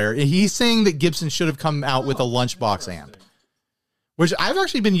amplifier. He's saying that Gibson should have come out with a lunchbox amp, which I've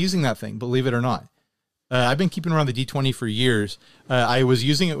actually been using that thing, believe it or not. I've been keeping around the D20 for years. I was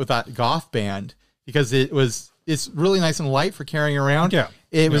using it with that Goth band because it's really nice and light for carrying around. Yeah.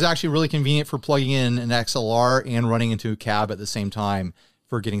 It was actually really convenient for plugging in an XLR and running into a cab at the same time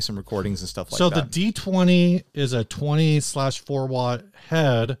for getting some recordings and stuff like that. So the D20 is a 20/4 watt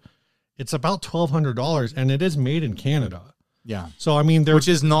head. It's about $1,200 and it is made in Canada. Yeah. So, I mean, which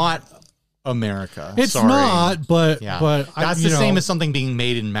is not America. It's not, but that's the same as something being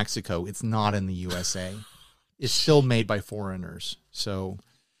made in Mexico. It's not in the USA. It's still made by foreigners. So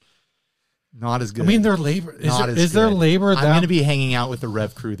not as good. I mean, their labor is there labor. I'm going to be hanging out with the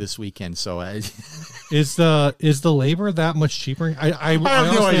Rev crew this weekend. So is the labor that much cheaper? I have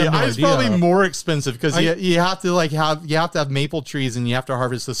no idea. It's probably more expensive because you have to have maple trees and you have to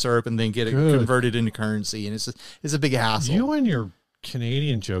harvest the syrup and then get it converted into currency, and it's a big hassle. You and your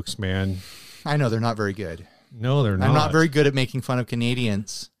Canadian jokes, man. I know they're not very good. No, they're not. I'm not very good at making fun of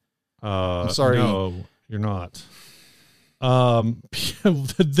Canadians. I'm sorry. No, you're not.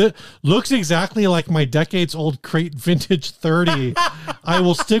 Looks exactly like my decades old crate vintage 30. I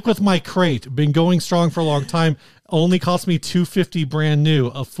will stick with my crate. Been going strong for a long time. Only cost me $250 brand new.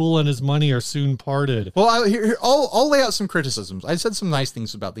 A fool and his money are soon parted. Well, I'll lay out some criticisms. I said some nice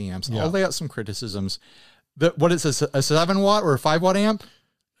things about the amps. Yeah. I'll lay out some criticisms. What is this, a 7 watt or a 5 watt amp?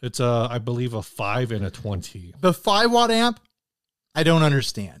 It's I believe a 5 and a 20. The 5 watt amp, I don't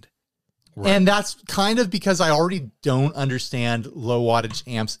understand. Right. And that's kind of because I already don't understand low wattage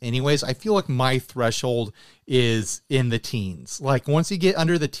amps anyways. I feel like my threshold is in the teens. Like once you get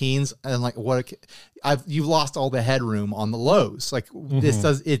under the teens and like you've lost all the headroom on the lows. Like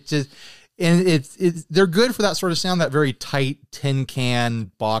And they're good for that sort of sound, that very tight tin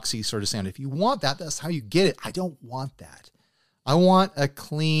can boxy sort of sound. If you want that, that's how you get it. I don't want that. I want a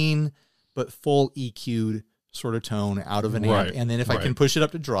clean but full EQ'd sort of tone out of an amp. And then if I can push it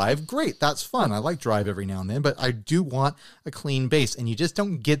up to drive, great. That's fun. I like drive every now and then, but I do want a clean bass, and you just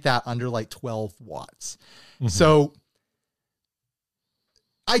don't get that under like 12 watts. So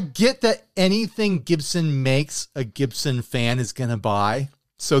I get that anything Gibson makes, a Gibson fan is going to buy.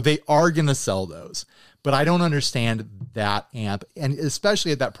 So they are going to sell those, but I don't understand that amp, and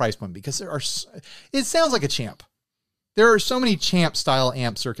especially at that price point, because it sounds like a Champ. There are so many Champ style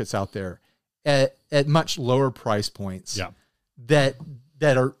amp circuits out there at much lower price points that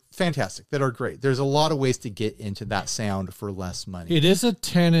are fantastic, that are great. There's a lot of ways to get into that sound for less money. It is a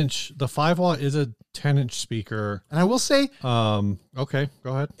 10-inch, the 5-watt is a 10-inch speaker. And I will say, okay,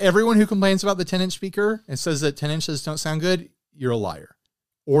 go ahead. Everyone who complains about the 10-inch speaker and says that 10 inches don't sound good, you're a liar.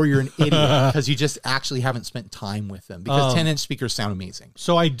 Or you're an idiot because you just actually haven't spent time with them, because 10-inch speakers sound amazing.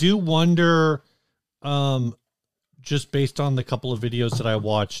 So I do wonder, just based on the couple of videos that I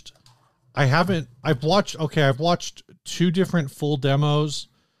watched, I've watched 2 different full demos,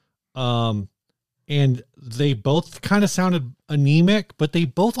 and they both kind of sounded anemic, but they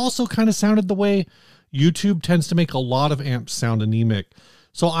both also kind of sounded the way YouTube tends to make a lot of amps sound anemic.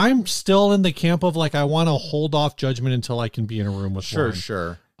 So I'm still in the camp of like, I want to hold off judgment until I can be in a room with one.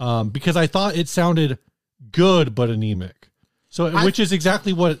 Sure. Because I thought it sounded good, but anemic. So, which is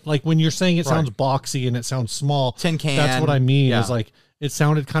exactly what, like when you're saying it sounds boxy and it sounds small, tin can. That's what I mean. Is like, it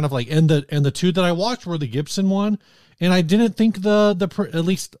sounded kind of like, and the 2 that I watched were the Gibson one. And I didn't think at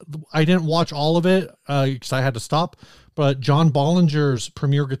least I didn't watch all of it because I had to stop. But John Bollinger's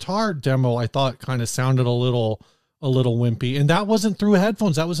Premier Guitar demo, I thought kind of sounded a little wimpy, and that wasn't through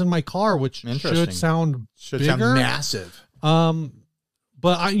headphones. That was in my car, which should sound massive.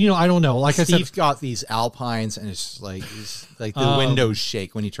 But I don't know. Like Steve's got these Alpines, and it's like the windows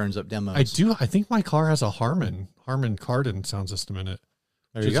shake when he turns up demos. I think my car has a Harman Kardon sound system in it.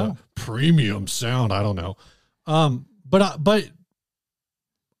 There you go. Premium sound. I don't know. But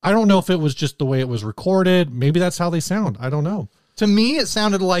I don't know if it was just the way it was recorded. Maybe that's how they sound. I don't know. To me, it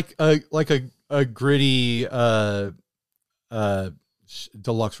sounded like a gritty deluxe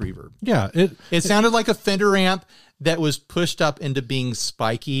reverb. Yeah, it sounded like a Fender amp that was pushed up into being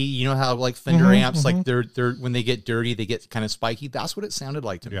spiky. You know how like Fender amps, like they're when they get dirty, they get kind of spiky. That's what it sounded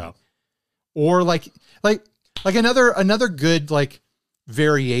like to me. Or like another good like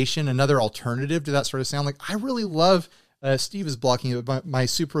variation, another alternative to that sort of sound. Like I really love. Steve is blocking it, but my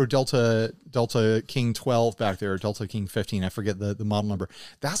Supro Delta King 12 back there, Delta King 15. I forget the model number.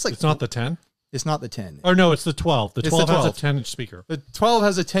 That's like, it's not the 10. It's not the 10. Or no, it's the 12. The 12 has a 10-inch speaker. The 12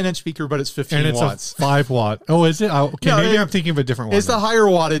 has a 10-inch speaker, but it's 15 and it's watts. A 5-watt. Oh, is it? Okay, no, maybe I'm thinking of a different one. It's the higher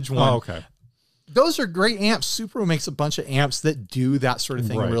wattage one. Oh, okay. Those are great amps. Supro makes a bunch of amps that do that sort of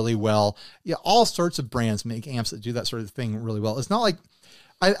thing really well. Yeah, all sorts of brands make amps that do that sort of thing really well. It's not like,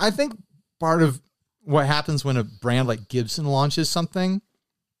 I think part of what happens when a brand like Gibson launches something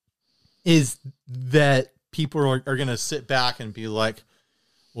is that people are going to sit back and be like,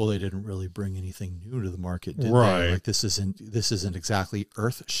 well, they didn't really bring anything new to the market, did they? Like this isn't exactly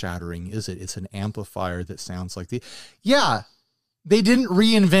earth shattering, is it? It's an amplifier that sounds like they didn't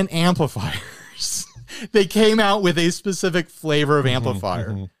reinvent amplifiers. They came out with a specific flavor of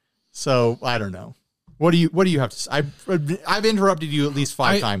amplifier. So I don't know. What do you have to say? I've interrupted you at least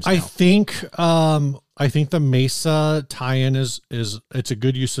 5 times now. I think the Mesa tie-in is it's a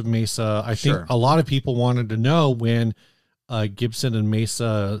good use of Mesa. I think a lot of people wanted to know when Gibson and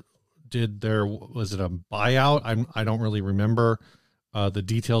Mesa did their, was it a buyout? I don't really remember the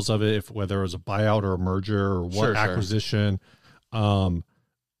details of it, whether it was a buyout or a merger or what acquisition. A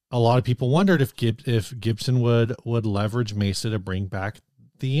lot of people wondered if Gibson would leverage Mesa to bring back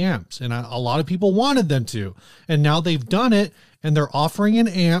the amps, and a lot of people wanted them to, and now they've done it, and they're offering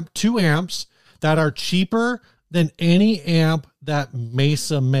an 2 amps that are cheaper than any amp that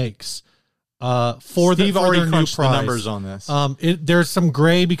Mesa makes for their new price. The numbers on this. There's some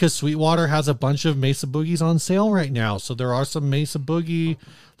gray because Sweetwater has a bunch of Mesa Boogies on sale right now, so there are some Mesa Boogie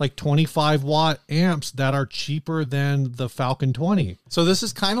like 25-watt amps that are cheaper than the Falcon 20. So this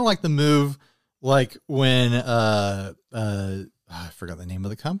is kind of like the move, like when I forgot the name of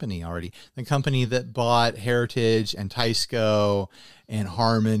the company already. The company that bought Heritage and Tysco and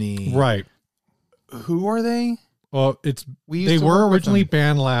Harmony. Right. Who are they? Well, they were originally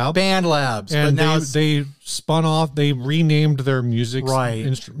Band Labs, but and now they spun off. They renamed their music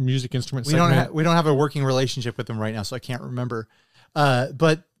music instrument segment. We don't have a working relationship with them right now, so I can't remember.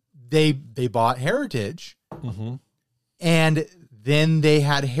 But they bought Heritage, and then they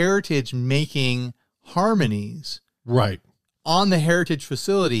had Heritage making harmonies Right. on the Heritage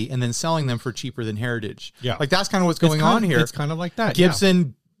facility and then selling them for cheaper than Heritage. Yeah. Like that's kind of what's going on here. It's kind of like that.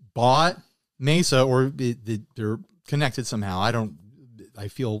 Gibson bought Mesa, or they're connected somehow. I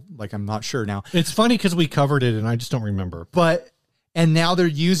feel like I'm not sure now. It's funny because we covered it and I just don't remember. And now they're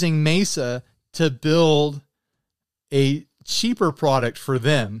using Mesa to build a cheaper product for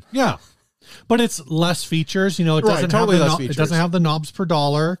them. Yeah. But it's less features. You know, it doesn't totally have less it features. doesn't have the knobs per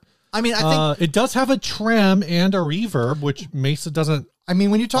dollar. I mean, I think it does have a trim and a reverb, which Mesa doesn't. I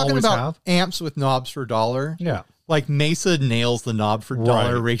mean, when you're talking always about have. amps with knobs for dollar, Yeah. like Mesa nails the knob for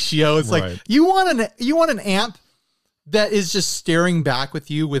dollar Right. ratio. It's Right. like you want an amp that is just staring back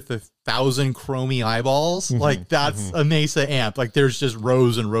with you with 1,000 chromey eyeballs. Like that's a Mesa amp. Like there's just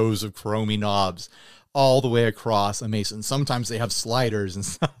rows and rows of chromey knobs all the way across a Mesa. And sometimes they have sliders and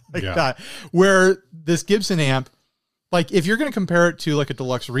stuff like that. Where this Gibson amp, like if you're going to compare it to like a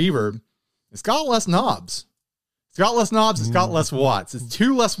deluxe reverb, it's got less knobs. It's got less knobs. It's got less watts. It's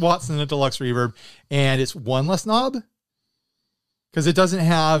 2 less watts than a deluxe reverb, and it's 1 less knob because it doesn't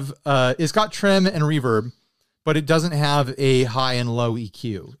have. It's got trim and reverb, but it doesn't have a high and low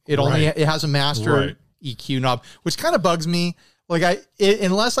EQ. It has a master EQ knob, which kind of bugs me. Like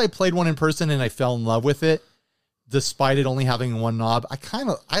unless I played one in person and I fell in love with it, despite it only having 1 knob,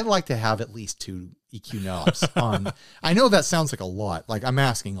 I'd like to have at least 2 EQ knobs on. I know that sounds like a lot. Like I'm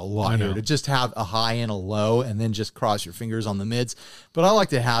asking a lot here to just have a high and a low and then just cross your fingers on the mids. But I like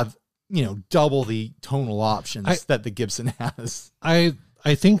to have, double the tonal options that the Gibson has. I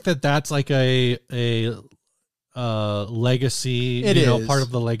think that's like a legacy, It is part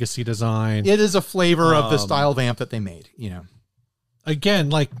of the legacy design. It is a flavor of the style of amp that they made, Again,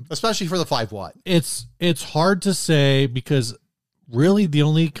 like especially for the 5 watt. It's hard to say because really the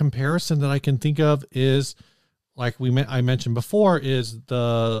only comparison that I can think of is like I mentioned before is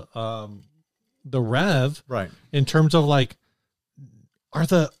the Rev, right? In terms of like, are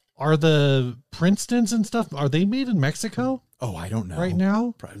the Princetons and stuff, are they made in Mexico? Oh, I don't know. Right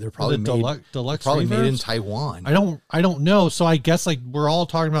now, they're probably deluxe probably made in reverbs? Taiwan. I don't know. So I guess like we're all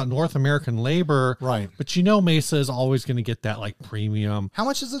talking about North American labor, right? But Mesa is always going to get that like premium. How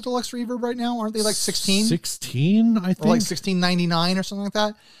much is the deluxe reverb right now? Aren't they like 16? 16, I think. Or like 16.99 or something like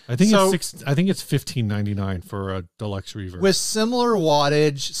that. I think it's $15.99 for a deluxe reverb with similar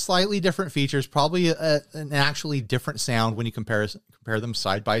wattage, slightly different features, probably an actually different sound when you compare them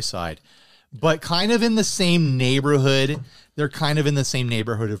side by side, but kind of in the same neighborhood. They're kind of in the same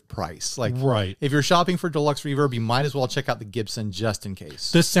neighborhood of price. Like, right. If you're shopping for deluxe reverb, you might as well check out the Gibson just in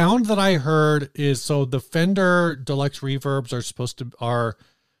case. The sound that I heard is, so the Fender deluxe reverbs are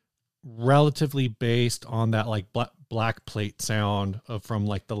relatively based on that like black plate sound from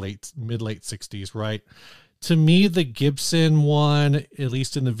like the mid-late 60s, right? To me, the Gibson one, at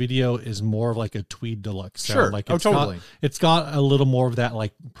least in the video, is more of like a tweed deluxe sound. Sure. Like totally. It's got a little more of that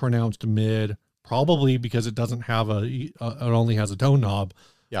like pronounced mid, probably because it doesn't have it only has a tone knob.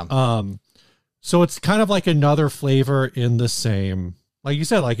 Yeah. So it's kind of like another flavor in the same, like you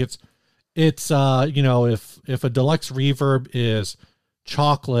said, like it's if a deluxe reverb is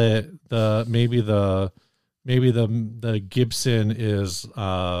chocolate, maybe the Gibson is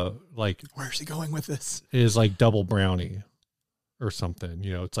like, where's he going with this? Is like double brownie or something.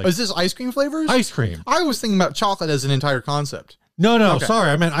 It's like, is this ice cream flavors? Ice cream. I was thinking about chocolate as an entire concept. No, okay.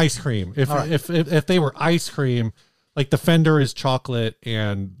 Sorry, I meant ice cream. If they were ice cream, like the Fender is chocolate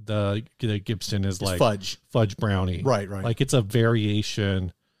and the Gibson is like fudge brownie. Right. Like it's a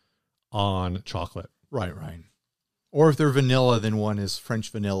variation on chocolate. Right. Or if they're vanilla, then one is French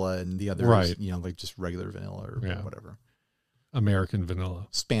vanilla and the other is, like just regular vanilla or whatever. American vanilla.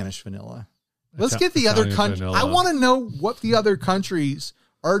 Spanish vanilla. Let's get the other countries. I want to know what the other countries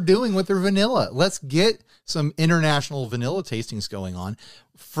are doing with their vanilla. Let's get some international vanilla tastings going on.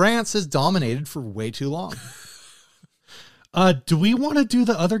 France has dominated for way too long. Do we want to do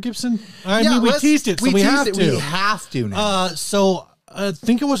the other Gibson? I mean, we teased it, so we have to. We have to now. So I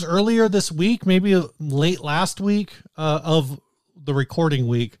think it was earlier this week, maybe late last week of the recording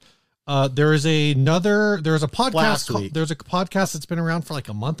week. There's a podcast. There's a podcast that's been around for like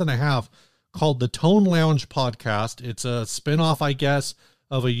a month and a half called the Tone Lounge Podcast. It's a spinoff, I guess,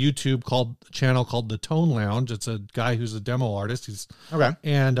 of a YouTube channel called the Tone Lounge. It's a guy who's a demo artist. He's okay,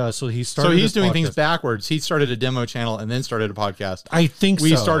 and so he started. So he's doing things backwards. He started a demo channel and then started a podcast. I think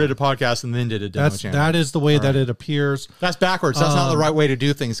we started a podcast and then did a demo channel. That is the way that it appears. That's backwards. That's not the right way to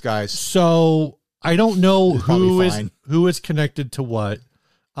do things, guys. So I don't know who is connected to what.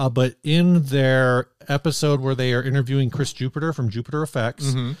 But in their episode where they are interviewing Chris Jupiter from Jupiter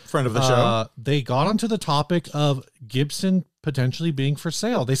Effects, friend of the show, they got onto the topic of Gibson potentially being for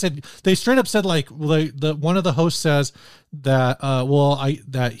sale. They straight up said like one of the hosts says that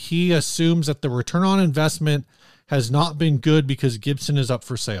that he assumes that the return on investment has not been good because Gibson is up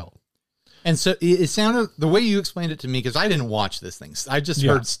for sale. And so it sounded, the way you explained it to me, because I didn't watch this thing, I just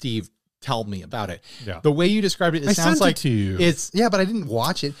heard Steve tell me about it. Yeah. The way you described it, it sounds like to you. but I didn't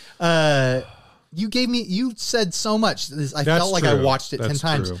watch it. You said so much. I felt like true. I watched it That's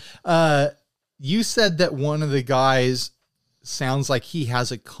 10 true. times. You said that one of the guys sounds like he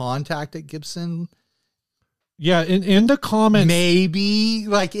has a contact at Gibson. Yeah, in the comments, maybe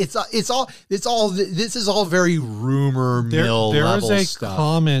like this is all very rumor mill there level is a stuff.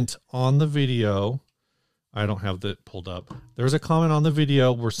 comment on the video. I don't have that pulled up. There's a comment on the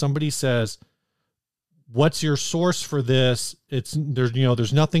video where somebody says, "What's your source for this?"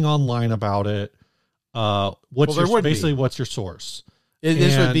 There's nothing online about it. What's your source?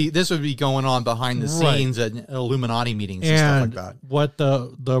 This would be going on behind the scenes at Illuminati meetings and stuff like that. What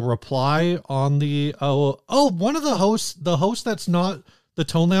the reply on the one of the host that's not the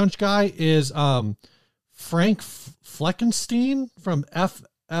Tone Lounge guy is Frank Fleckenstein from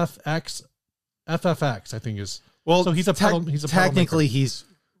FFX, I think is. Well, so he's technically he's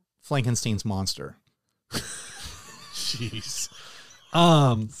Frankenstein's monster. Jeez.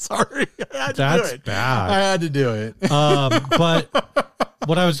 Sorry, that's bad. I had to do it. But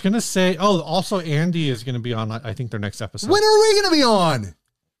what I was going to say, also Andy is going to be on, I think, their next episode. When are we going to be on?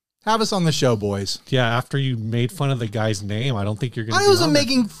 Have us on the show, boys. Yeah, after you made fun of the guy's name, I don't think you're going to. I wasn't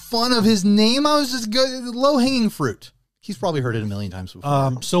making fun of his name. I was just low hanging fruit. He's probably heard it a million times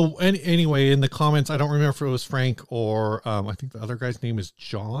before. So anyway, in the comments, I don't remember if it was Frank or I think the other guy's name is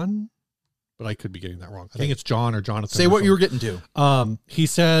John, but I could be getting that wrong. I think it's John or Jonathan. Say what you were getting to. He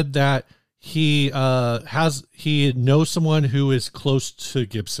said that he knows someone who is close to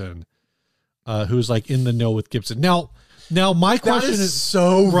Gibson, who's like in the know with Gibson. Now my question is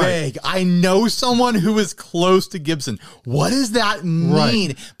so vague. I know someone who is close to Gibson. What does that mean?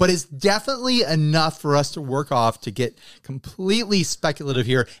 Right. But it's definitely enough for us to work off to get completely speculative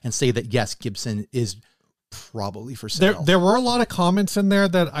here and say that yes, Gibson is probably for sale. There were a lot of comments in there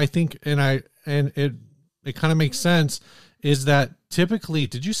that I think, and it kind of makes sense, is that typically,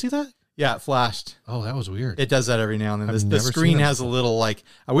 did you see that? Yeah, it flashed. Oh, that was weird. It does that every now and then. I've The never screen seen that has a little like,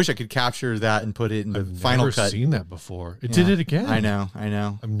 I wish I could capture that and put it in the Final I've never Cut. seen that before. It did it again. I know.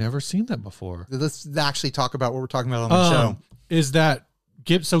 I've never seen that before. Let's actually talk about what we're talking about on the show. Is that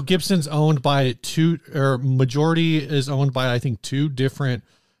Gibson's owned by majority is owned by, I think, two different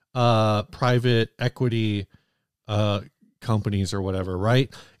private equity companies or whatever,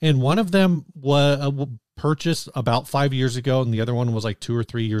 right? And one of them was purchased about 5 years ago, and the other one was like 2 or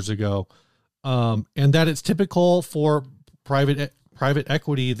 3 years ago. And that it's typical for private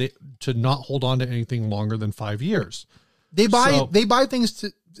equity to not hold on to anything longer than 5 years. They buy things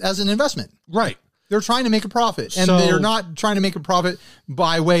as an investment. Right. They're trying to make a profit, and they're not trying to make a profit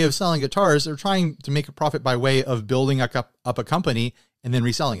by way of selling guitars. They're trying to make a profit by way of building up a company and then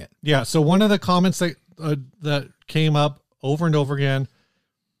reselling it. Yeah. So one of the comments that came up over and over again,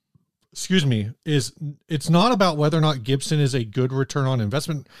 is it's not about whether or not Gibson is a good return on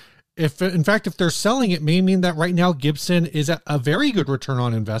investment. If they're selling it, may mean that right now Gibson is at a very good return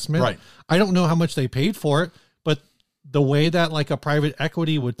on investment. Right. I don't know how much they paid for it, but the way that like a private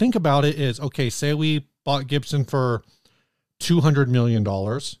equity would think about it is, okay, say we bought Gibson for $200 million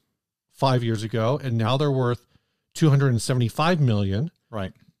 5 years ago, and now they're worth $275 million.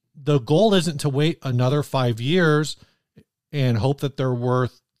 Right. The goal isn't to wait another 5 years and hope that they're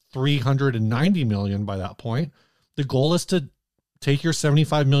worth $390 million by that point. The goal is to take your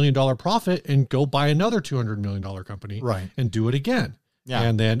 $75 million profit and go buy another $200 million company, right, and do it again. Yeah.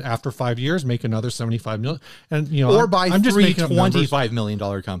 And then after 5 years, make another $75 million. And, or buy I'm just three making $25 million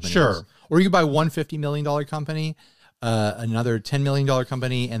companies. Sure. Or you buy one $50 million company, another $10 million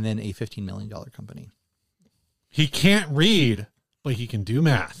company, and then a $15 million company. He can't read, but he can do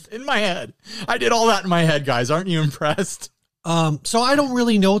math. In my head. I did all that in my head, guys. Aren't you impressed? So I don't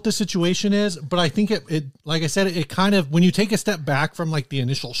really know what the situation is, but I think it like I said, it kind of, when you take a step back from like the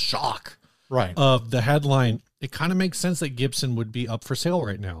initial shock right of the headline, it kind of makes sense that Gibson would be up for sale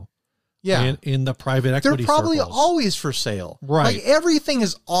right now. Yeah. In the private equity They're probably circles. always for sale. Right. Like everything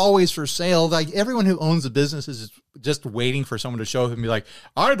is always for sale. Like everyone who owns a business is just waiting for someone to show up and be like,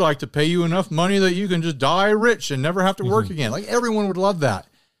 I'd like to pay you enough money that you can just die rich and never have to work again. Like everyone would love that.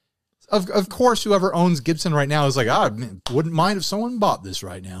 Of course, whoever owns Gibson right now is like, I wouldn't mind if someone bought this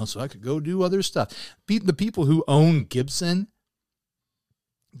right now so I could go do other stuff. The people who own Gibson,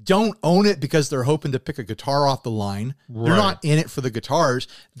 don't own it because they're hoping to pick a guitar off the line. Right. They're not in it for the guitars.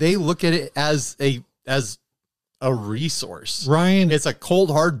 They look at it as a resource. Ryan, it's a cold,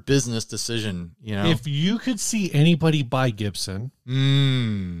 hard business decision. You know, if you could see anybody buy Gibson,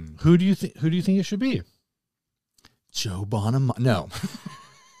 who do you think it should be? Joe Bonham? No.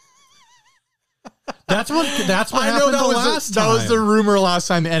 That's what I know. That was the rumor last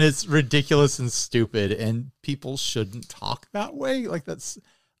time, and it's ridiculous and stupid, and people shouldn't talk that way. Like, that's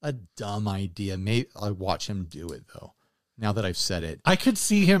a dumb idea. Maybe I'll watch him do it though. Now that I've said it, I could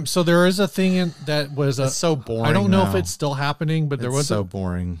see him. So there is a thing that was it's so boring. I don't know if it's still happening, but there was so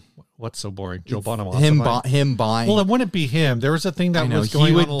boring. What's so boring? Joe Bonham. Him buying. Well, it wouldn't be him. There was a thing that was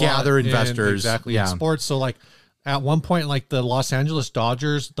going on. He would gather investors in sports. So like at one point, like the Los Angeles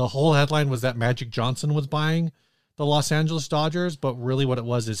Dodgers, the whole headline was that Magic Johnson was buying the Los Angeles Dodgers, but really what it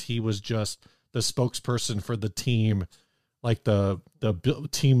was is he was just the spokesperson for the team. Like the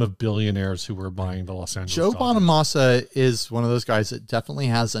team of billionaires who were buying the Los Angeles Joe Dodgers. Bonamassa is one of those guys that definitely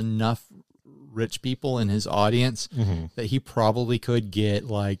has enough rich people in his audience that he probably could get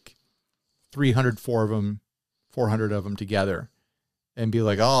like 300, 400 of them together and be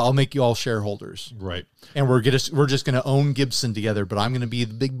like, oh, I'll make you all shareholders. Right. And we're just going to own Gibson together, but I'm going to be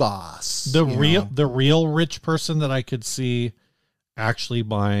the big boss. The real rich person that I could see actually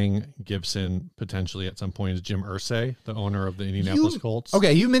buying Gibson potentially at some point is Jim Irsay, the owner of the Indianapolis Colts.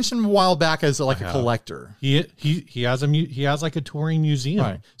 Okay, you mentioned him a while back as like a collector. He has like a touring museum.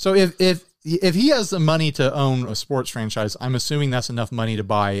 Right. So if he has the money to own a sports franchise, I'm assuming that's enough money to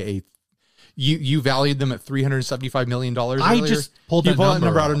buy a. You valued them at $375 million. I just pulled that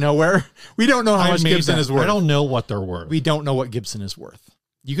number out of nowhere. We don't know how much Gibson is worth. I don't know what they're worth. We don't know what Gibson is worth.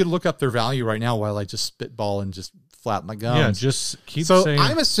 You could look up their value right now while I just spitball and just flap my gums. Yeah, just keep saying. So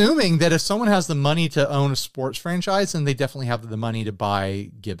I'm assuming that if someone has the money to own a sports franchise, then they definitely have the money to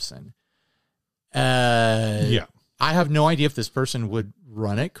buy Gibson. Yeah. I have no idea if this person would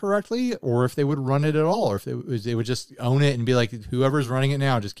run it correctly or if they would run it at all, or if they would just own it and be like, whoever's running it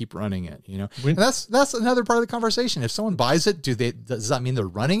now, just keep running it. You know, and that's another part of the conversation. If someone buys it, does that mean they're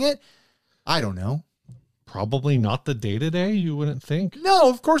running it? I don't know. Probably not the day-to-day, you wouldn't think. No,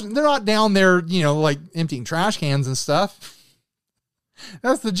 of course. They're not down there, like emptying trash cans and stuff.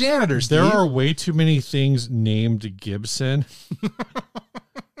 That's the janitors. There are way too many things named Gibson.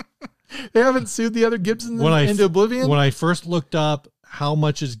 They haven't sued the other Gibsons into oblivion? When I first looked up how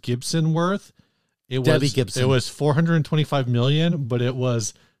much is Gibson worth, Debbie Gibson. It was $425 million, but it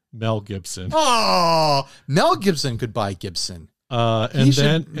was Mel Gibson. Oh, Mel Gibson could buy Gibson. Mel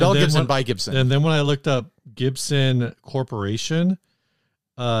Gibson buy Gibson. And then when I looked up Gibson Corporation,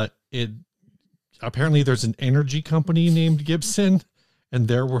 apparently there's an energy company named Gibson, and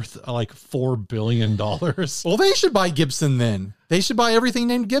they're worth like $4 billion. Well, they should buy Gibson then. They should buy everything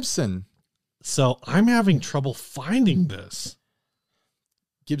named Gibson. So I'm having trouble finding this.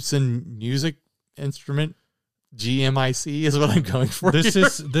 Gibson Music Instrument, GMIC is what I'm going for.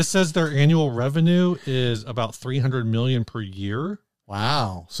 This says their annual revenue is about $300 million per year.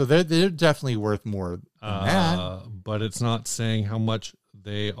 Wow. So they're definitely worth more than that. But it's not saying how much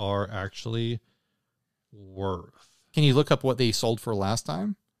they are actually worth. Can you look up what they sold for last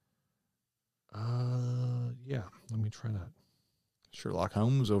time? Yeah, let me try that. Sherlock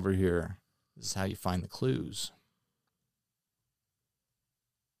Holmes over here. This is how you find the clues.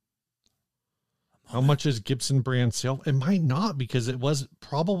 How much is Gibson brand sale? It might not, because it was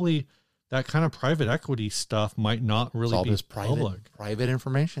probably that kind of private equity stuff might not really be public. Private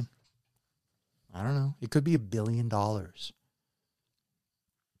information. I don't know. It could be $1 billion.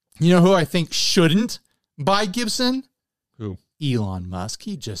 You know who I think shouldn't buy Gibson? Who? Elon Musk.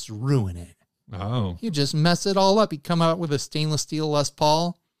 He'd just ruin it. Oh. He'd just mess it all up. He'd come out with a stainless steel Les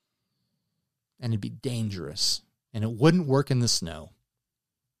Paul, and it'd be dangerous. And it wouldn't work in the snow.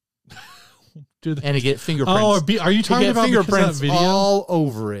 And it'd get fingerprints. Oh, are you talking about fingerprints video? All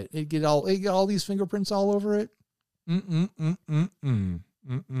over it? It'd get all these fingerprints all over it. I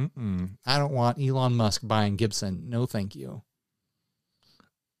don't want Elon Musk buying Gibson. No, thank you.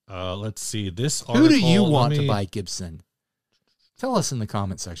 Let's see this article. Who do you want to buy Gibson? Tell us in the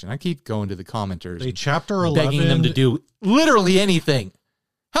comment section. I keep going to the commenters. Chapter 11, begging them to do literally anything.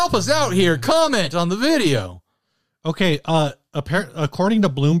 Help us out here. Comment on the video. Okay. According to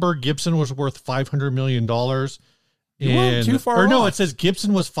Bloomberg, Gibson was worth $500 million. You went too far. Or no, it says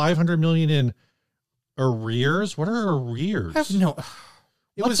Gibson was $500 million in arrears. What are arrears? I have no.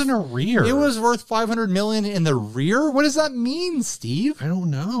 What's an arrear? It was worth $500 million in the rear. What does that mean, Steve? I don't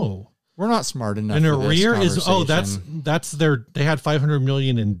know. We're not smart enough. An arrear is that's their. They had $500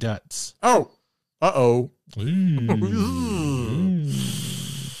 million in debts. Oh,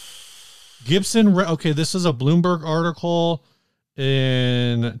 Gibson. Okay, this is a Bloomberg article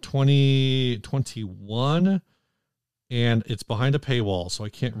in 2021, and it's behind a paywall, so I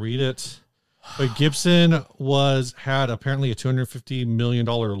can't read it. But Gibson had apparently a $250 million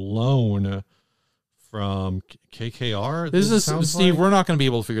loan from KKR. This is Steve. We're not going to be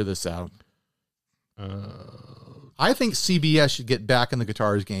able to figure this out. I think CBS should get back in the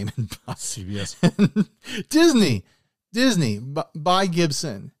guitars game. CBS. Disney, buy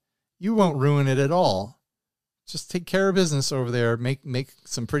Gibson. You won't ruin it at all. Just take care of business over there. Make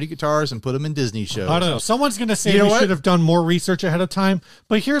some pretty guitars and put them in Disney shows. I don't know. Someone's going to say we should have done more research ahead of time.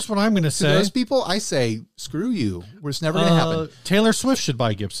 But here's what I'm going to say. To those people, I say, screw you. It's never going to happen. Taylor Swift should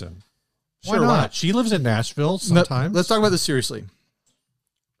buy Gibson. Sure, why not? She lives in Nashville sometimes. Let's talk about this seriously.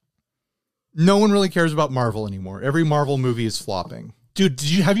 No one really cares about Marvel anymore. Every Marvel movie is flopping. Dude,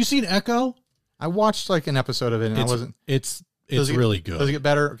 have you seen Echo? I watched like an episode of it, and I wasn't. It's really good. Does it get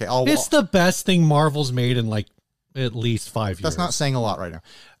better? Okay, it's the best thing Marvel's made in like at least 5 years. That's not saying a lot right now.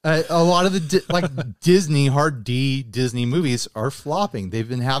 A lot of the Disney Disney movies are flopping. They've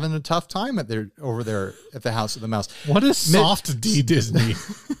been having a tough time over there at the House of the Mouse. What is soft D Disney?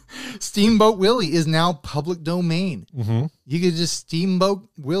 Steamboat Willie is now public domain. Mm-hmm. You can just Steamboat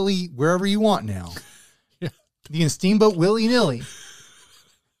Willie wherever you want now. Yeah. You can Steamboat Willy nilly.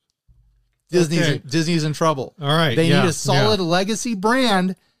 Disney's in trouble. All right. They need a solid legacy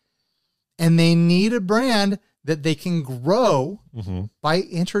brand, and they need a brand that they can grow by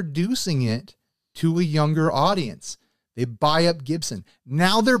introducing it to a younger audience. They buy up Gibson.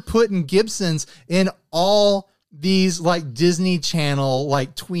 Now they're putting Gibsons in all these like Disney Channel,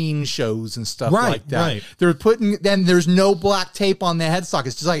 like tween shows and stuff like that. Right. They're then there's no black tape on the headstock.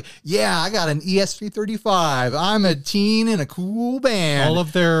 It's just like, yeah, I got an ES335. I'm a teen in a cool band. All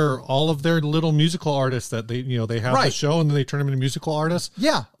of their little musical artists that they have the show and then they turn them into musical artists.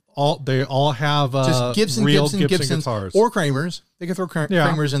 Yeah. They all have just Gibson guitars or Kramers. They can throw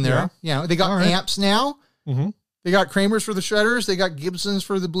Kramers in there. Yeah. They got amps now. Mm-hmm. They got Kramers for the shredders. They got Gibsons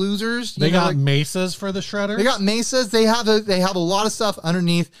for the bluesers. They got Mesas for the shredders. They got Mesas. They have a lot of stuff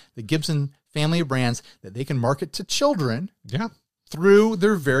underneath the Gibson family of brands that they can market to children. Yeah. Through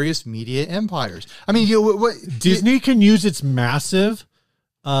their various media empires. I mean, Disney can use its massive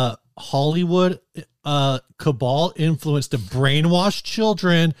Hollywood cabal influence to brainwash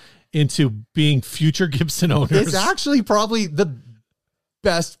children into being future Gibson owners. It's actually probably the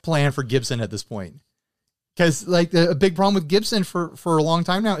best plan for Gibson at this point. Because like a big problem with Gibson for a long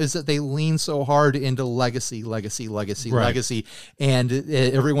time now is that they lean so hard into legacy. And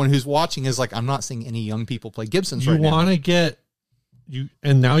everyone who's watching is like, I'm not seeing any young people play Gibsons right now. You want to get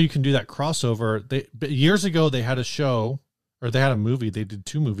and now you can do that crossover. Years ago, they had a show or they had a movie. They did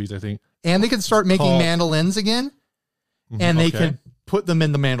 2 movies, I think. And they could start making mandolins again. And they could put them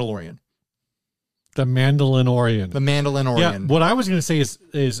in the Mandalorian. The Mandalorian. Yeah, what I was going to say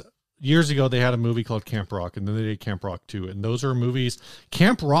is years ago, they had a movie called Camp Rock, and then they did Camp Rock 2. And those are movies.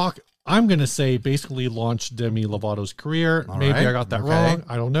 Camp Rock, I'm going to say, basically launched Demi Lovato's career. Maybe I got that wrong.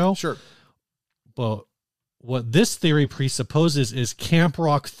 I don't know. Sure. But what this theory presupposes is Camp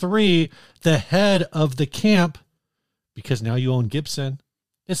Rock 3, the head of the camp, because now you own Gibson,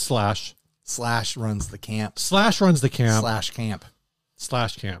 is Slash. Slash runs the camp. Slash runs the camp. Slash camp.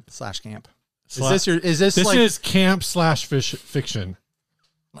 Slash camp. Slash camp. This is camp slash fiction.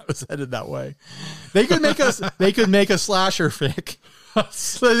 I was headed that way. They could make a slasher fic.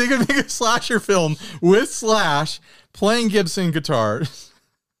 So they could make a slasher film with Slash playing Gibson guitars.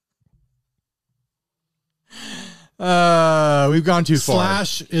 We've gone too far.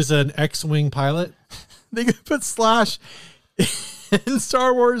 Slash is an X-Wing pilot. They could put Slash in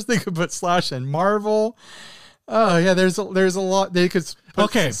Star Wars. They could put Slash in Marvel. Oh yeah, there's a lot. They could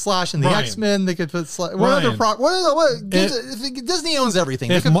put Slash in the X-Men. They could put Slash. Disney owns everything.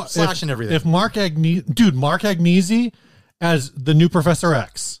 They could put Slash in everything. If Mark Agnesi as the new Professor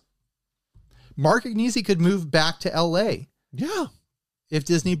X. Mark Agnesi could move back to LA. Yeah. If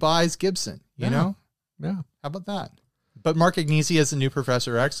Disney buys Gibson, you know? Yeah. How about that? But Mark Agnesi as the new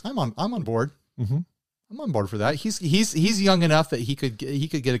Professor X, I'm on board. Mm-hmm. I'm on board for that. He's young enough that he could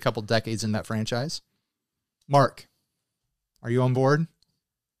get a couple decades in that franchise. Mark, are you on board?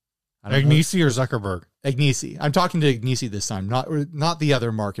 Agnesi or Zuckerberg? Agnesi. I'm talking to Agnesi this time, not the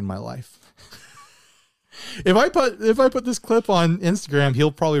other Mark in my life. If I put this clip on Instagram,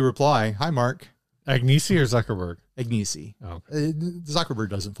 he'll probably reply, "Hi, Mark." Agnesi or Zuckerberg? Agnesi. Oh, okay. Zuckerberg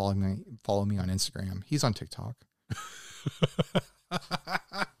doesn't follow me on Instagram. He's on TikTok.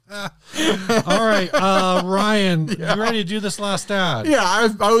 All right, Ryan, you ready to do this last ad? Yeah,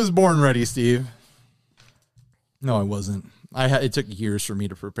 I was born ready, Steve. No, I wasn't. It took years for me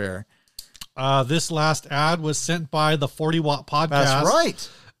to prepare. This last ad was sent by the 40 Watt Podcast. That's right.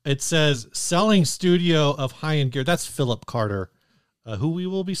 It says selling studio of high-end gear. That's Philip Carter, who we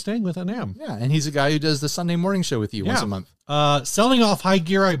will be staying with at NAMM. Yeah, and he's a guy who does the Sunday morning show with you once a month. Selling off high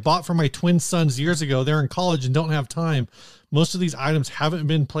gear I bought for my twin sons years ago. They're in college and don't have time. Most of these items haven't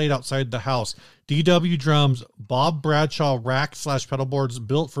been played outside the house. DW drums, Bob Bradshaw rack/pedal boards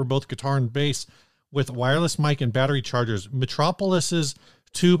built for both guitar and bass with wireless mic and battery chargers. Metropolis's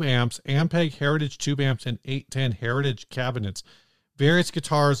tube amps, Ampeg Heritage tube amps, and 810 Heritage cabinets. Various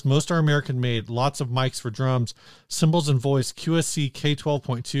guitars, most are American made, lots of mics for drums, cymbals and voice, QSC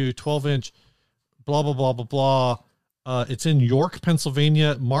K12.2, 12-inch, blah, blah, blah, blah, blah. It's in York,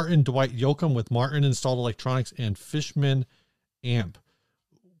 Pennsylvania. Martin Dwight Yoakam with Martin Installed Electronics and Fishman amp.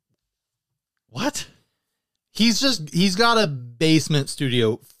 What? He's got a basement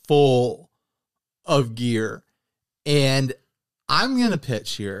studio full of gear. And I'm going to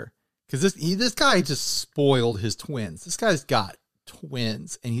pitch here because this guy just spoiled his twins. This guy's got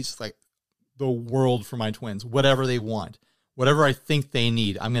twins and he's just like, the world for my twins, whatever they want, whatever I think they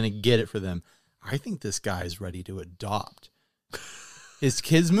need, I'm going to get it for them. I think this guy is ready to adopt. His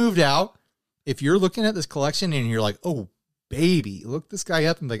kids moved out. If you're looking at this collection and you're like, oh, baby, look this guy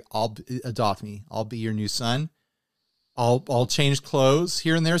up and be like, adopt me. I'll be your new son. I'll change clothes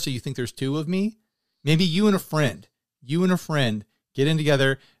here and there. So you think there's two of me? Maybe you and a friend get in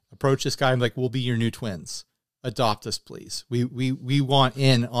together, approach this guy and be like, we'll be your new twins. Adopt us, please. We want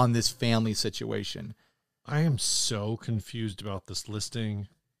in on this family situation. I am so confused about this listing.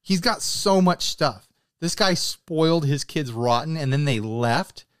 He's got so much stuff. This guy spoiled his kids rotten and then they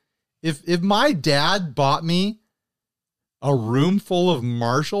left. If my dad bought me a room full of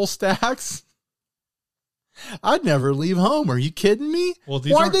Marshall stacks, I'd never leave home. Are you kidding me? Well,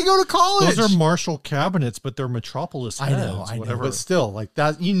 why'd they go to college? Those are Marshall cabinets, but they're Metropolis heads. I know, but still, like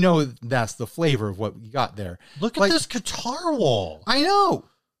that, that's the flavor of what you got there. Look at this guitar wall. I know.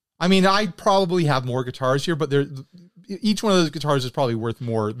 I mean, I probably have more guitars here, but each one of those guitars is probably worth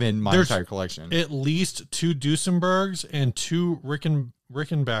more than my entire collection. At least 2 Duesenbergs and 2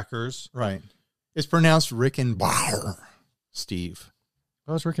 Rickenbackers. Right. It's pronounced Rickenbacker, Steve.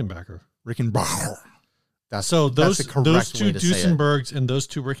 That was Rickenbacker. Rickenbacker. Those 2 Duesenbergs and those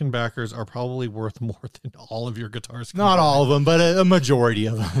 2 Rickenbackers are probably worth more than all of your guitars. Not all of them, but a majority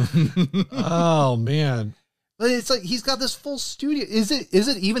of them. Oh, man. But it's like he's got this full studio. Is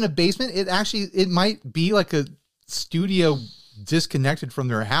it even a basement? It might be like a studio disconnected from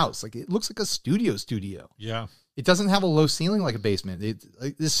their house. Like it looks like a studio. Yeah. It doesn't have a low ceiling like a basement.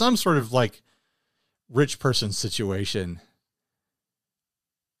 It's some sort of like rich person situation.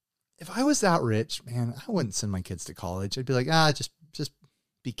 If I was that rich, man, I wouldn't send my kids to college. I'd be like, just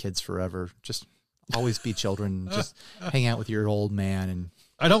be kids forever. Just always be children. Just hang out with your old man. And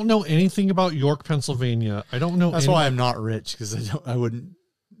I don't know anything about York, Pennsylvania. I don't know. That's why I'm not rich, because I wouldn't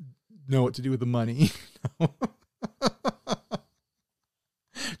know what to do with the money.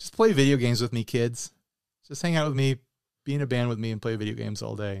 Just play video games with me, kids. Just hang out with me, be in a band with me, and play video games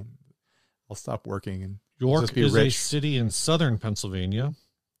all day. I'll stop working and York just be is rich. a city in southern Pennsylvania.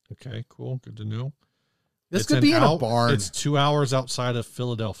 Okay, cool. Good to know. This could be in a barn. It's 2 hours outside of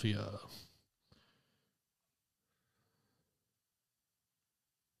Philadelphia.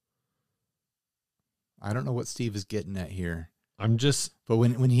 I don't know what Steve is getting at here. But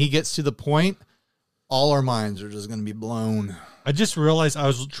when he gets to the point, all our minds are just going to be blown. I just realized I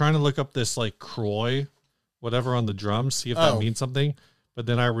was trying to look up this like Croy, whatever on the drums, see if that means something. But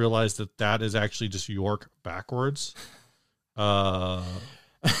then I realized that is actually just York backwards.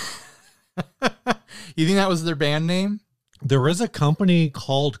 You think that was their band name? There is a company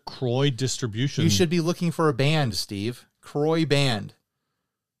called Croy Distribution. You should be looking for a band, Steve. Croy Band.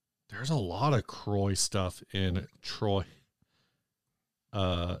 There's a lot of Croy stuff in Troy.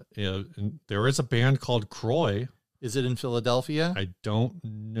 And there is a band called Croy. Is it in Philadelphia? I don't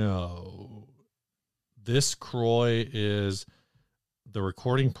know. This Croy is the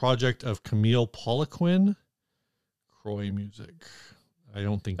recording project of Camille Poliquin. Croy Music. I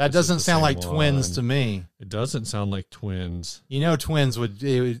don't think that doesn't sound like Twins to me. It doesn't sound like Twins. You know, Twins would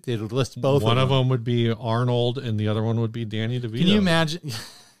list both. One of them would be Arnold, and the other one would be Danny DeVito. Can you imagine?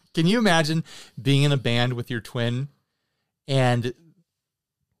 Can you imagine being in a band with your twin, and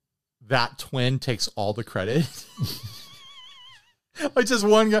that twin takes all the credit? Like just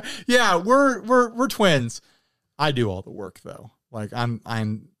one guy. Yeah, we're twins. I do all the work though. Like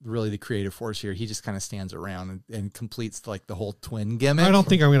I'm really the creative force here. He just kind of stands around and completes like the whole twin gimmick. I don't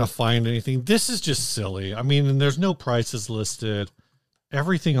think I'm going to find anything. This is just silly. I mean, and there's no prices listed.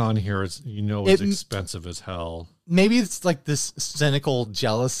 Everything on here is, is expensive as hell. Maybe it's like this cynical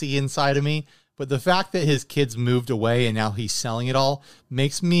jealousy inside of me, but the fact that his kids moved away and now he's selling it all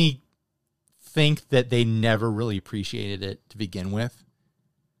makes me think that they never really appreciated it to begin with.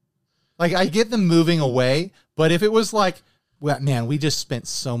 Like, I get them moving away, but if it was like, well, man, we just spent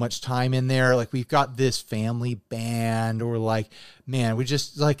so much time in there. Like, we've got this family band, or like, man, we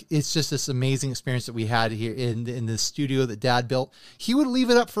just like, it's just this amazing experience that we had here in the studio that Dad built. He would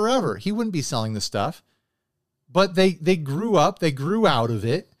leave it up forever. He wouldn't be selling the stuff, but they grew up, they grew out of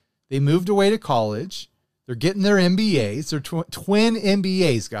it. They moved away to college. They're getting their MBAs. They're twin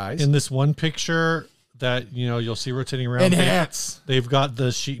MBAs, guys. In this one picture that, you'll see rotating around. Enhance. They've got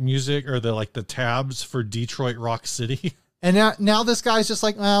the sheet music, or the tabs for Detroit Rock City. And now this guy's just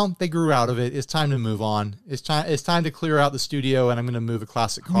like, well, they grew out of it. It's time to move on. It's time to clear out the studio, and I'm going to move a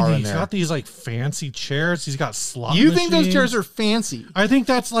classic car in there. He's got these like fancy chairs. He's got slot You machines. think those chairs are fancy? I think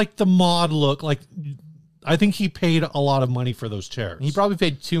that's like the mod look. Like, I think he paid a lot of money for those chairs. He probably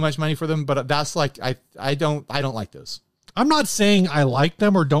paid too much money for them, but that's like, I don't like those. I'm not saying I like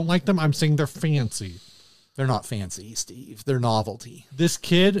them or don't like them. I'm saying they're fancy. They're not fancy, Steve. They're novelty. This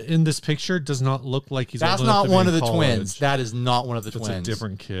kid in this picture does not look like he's. That's not one of the twins. That is not one of the twins. It's a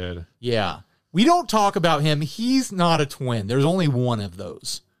different kid. Yeah. We don't talk about him. He's not a twin. There's only one of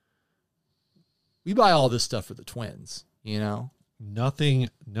those. We buy all this stuff for the twins, Nothing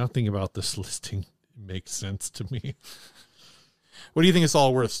about this listing makes sense to me. What do you think it's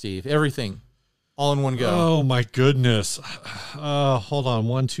all worth, Steve? Everything. All in one go. Oh my goodness. Hold on.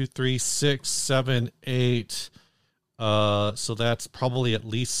 1, 2, 3, 6, 7, 8. So that's probably at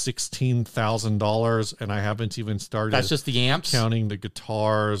least $16,000, and I haven't even started. That's just the amps? Counting the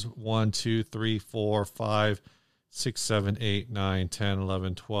guitars. 1, 2, 3, 4, 5, 6, 7, 8, 9, 10,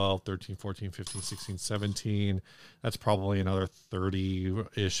 11, 12, 13, 14, 15, 16, 17. That's probably another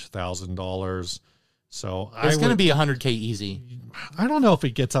 $30-ish thousand. So it's going to be $100K easy. I don't know if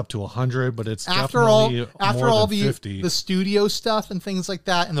it gets up to 100, but it's after all the studio stuff and things like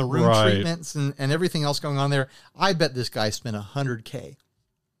that, and the room treatments and everything else going on there. I bet this guy spent $100K.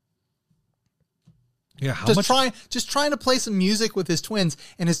 Yeah, just trying to play some music with his twins,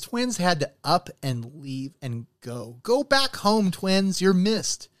 and his twins had to up and leave and go back home. Twins, you're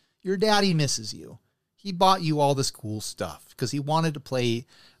missed. Your daddy misses you. He bought you all this cool stuff because he wanted to play.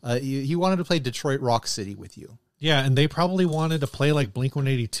 He wanted to play Detroit Rock City with you. Yeah, and they probably wanted to play like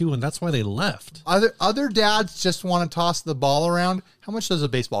Blink-182, and that's why they left. Other dads just want to toss the ball around. How much does a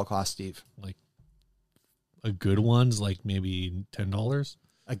baseball cost, Steve? Like a good one's like maybe $10.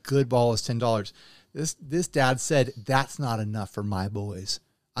 A good ball is $10. This dad said, that's not enough for my boys.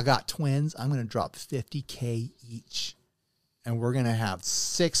 I got twins. I'm going to drop $50K each. And we're going to have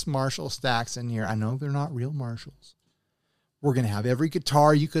 6 Marshall stacks in here. I know they're not real Marshalls. We're going to have every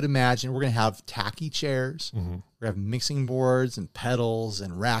guitar you could imagine. We're going to have tacky chairs. Mm-hmm. We're going to have mixing boards and pedals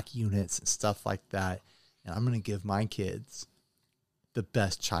and rack units and stuff like that. And I'm going to give my kids the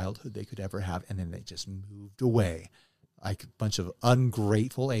best childhood they could ever have. And then they just moved away like a bunch of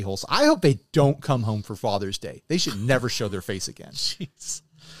ungrateful a-holes. I hope they don't come home for Father's Day. They should never show their face again. Jeez.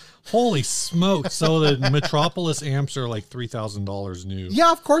 Holy smokes. So the Metropolis amps are like $3,000 new.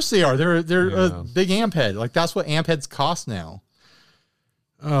 Yeah, of course they are. They're a big amp head. Like, that's what amp heads cost now.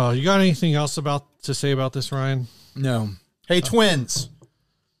 Oh, you got anything else to say about this, Ryan? No. Hey, twins.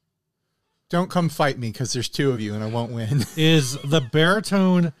 Don't come fight me because there's 2 of you and I won't win. Is the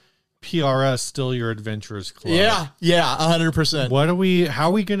Baritone PRS still your adventurous club? Yeah, 100%. How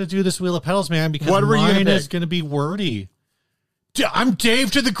are we going to do this Wheel of Pedals, man? Because mine is going to be Wordy. I'm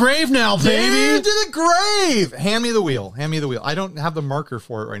Dave to the grave now, baby. Dave to the grave. Hand me the wheel. I don't have the marker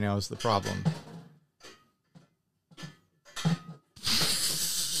for it right now is the problem.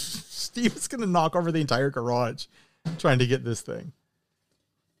 Steve is going to knock over the entire garage trying to get this thing.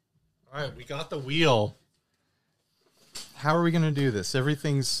 All right, we got the wheel. How are we going to do this?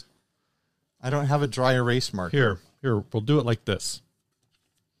 I don't have a dry erase marker. Here, we'll do it like this.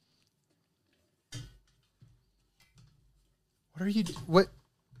 What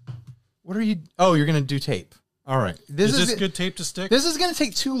are you? Oh, you're going to do tape. All right. Is this good tape to stick? This is going to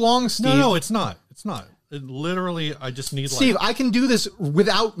take too long, Steve. No, it's not. It literally, I just need Steve, I can do this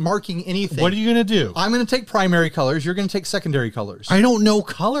without marking anything. What are you going to do? I'm going to take primary colors. You're going to take secondary colors. I don't know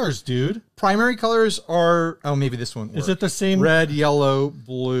colors, dude. Primary colors are, maybe this one. Is it the same? Red, yellow,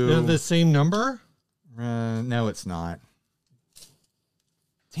 blue. They're the same number? No, it's not.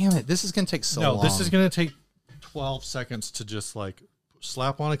 Damn it. This is going to take so long. No, this is going to take 12 seconds to just like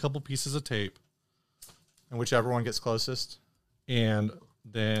slap on a couple pieces of tape. And whichever one gets closest. And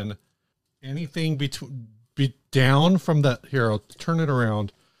then anything be down from the, here, I'll turn it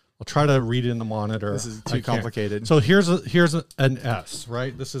around. I'll try to read it in the monitor. This is too complicated. So here's an S,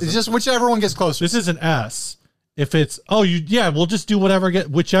 right? This is it's just whichever one gets closer. This is an S. If it's, we'll just do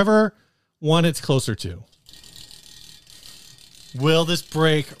whichever one it's closer to. Will this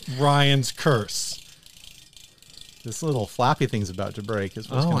break Ryan's curse? This little flappy thing's about to break. Is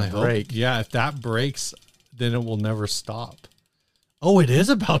what's going to break. Yeah, if that breaks, then it will never stop. Oh, it is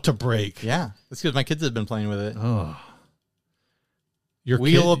about to break. Yeah, that's because my kids have been playing with it. Oh, your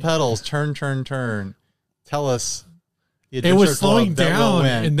wheel of pedals, turn. Tell us. It was slowing down,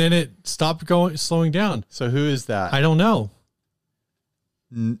 and then it stopped slowing down. So who is that? I don't know.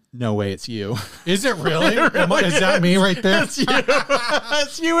 No way, it's you. Is it really? Is that me right there? It's you.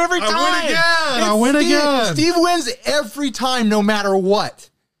 It's you every time. I win again. Steve wins every time, no matter what.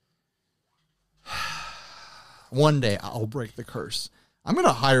 One day I'll break the curse. I'm going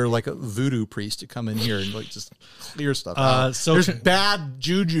to hire like a voodoo priest to come in here and like just clear stuff out. So there's bad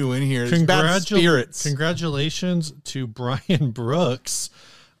juju in here. There's bad spirits. Congratulations to Brian Brooks.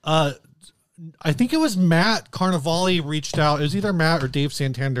 I think it was Matt Carnevale reached out. It was either Matt or Dave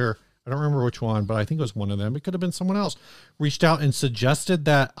Santander. I don't remember which one, but I think it was one of them. It could have been someone else. Reached out and suggested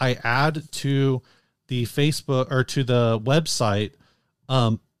that I add to the Facebook or to the website,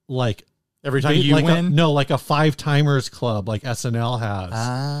 like every time you win? Like a 5-timers club like SNL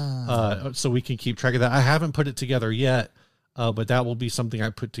has. So we can keep track of that. I haven't put it together yet, but that will be something I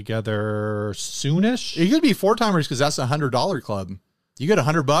put together soonish. It could be 4-timers because that's $100 club. You get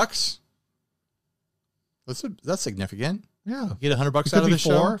 $100. That's significant. Yeah. You get $100 out of the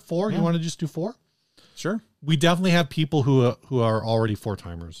show. Four? Yeah. You want to just do 4? Sure. We definitely have people who are already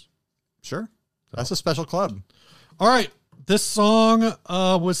 4-timers. Sure. That's a special club. All right. This song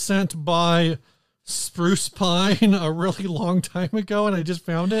was sent by Spruce Pine a really long time ago, and I just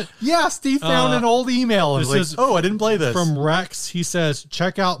found it. Yeah, Steve found an old email. And was like, I didn't play this. From Rex. He says,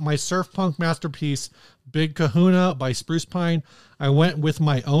 check out my surf punk masterpiece, Big Kahuna by Spruce Pine. I went with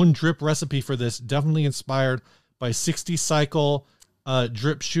my own drip recipe for this, definitely inspired by 60 cycle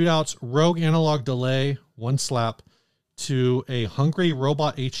drip shootouts, Rogue analog delay, 1 slap, to a Hungry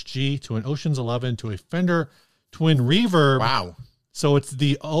Robot HG, to an Ocean's 11, to a Fender Twin Reverb. Wow. So it's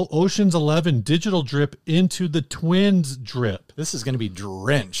the Ocean's 11 digital drip into the Twins drip. This is going to be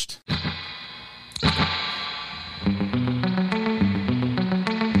drenched.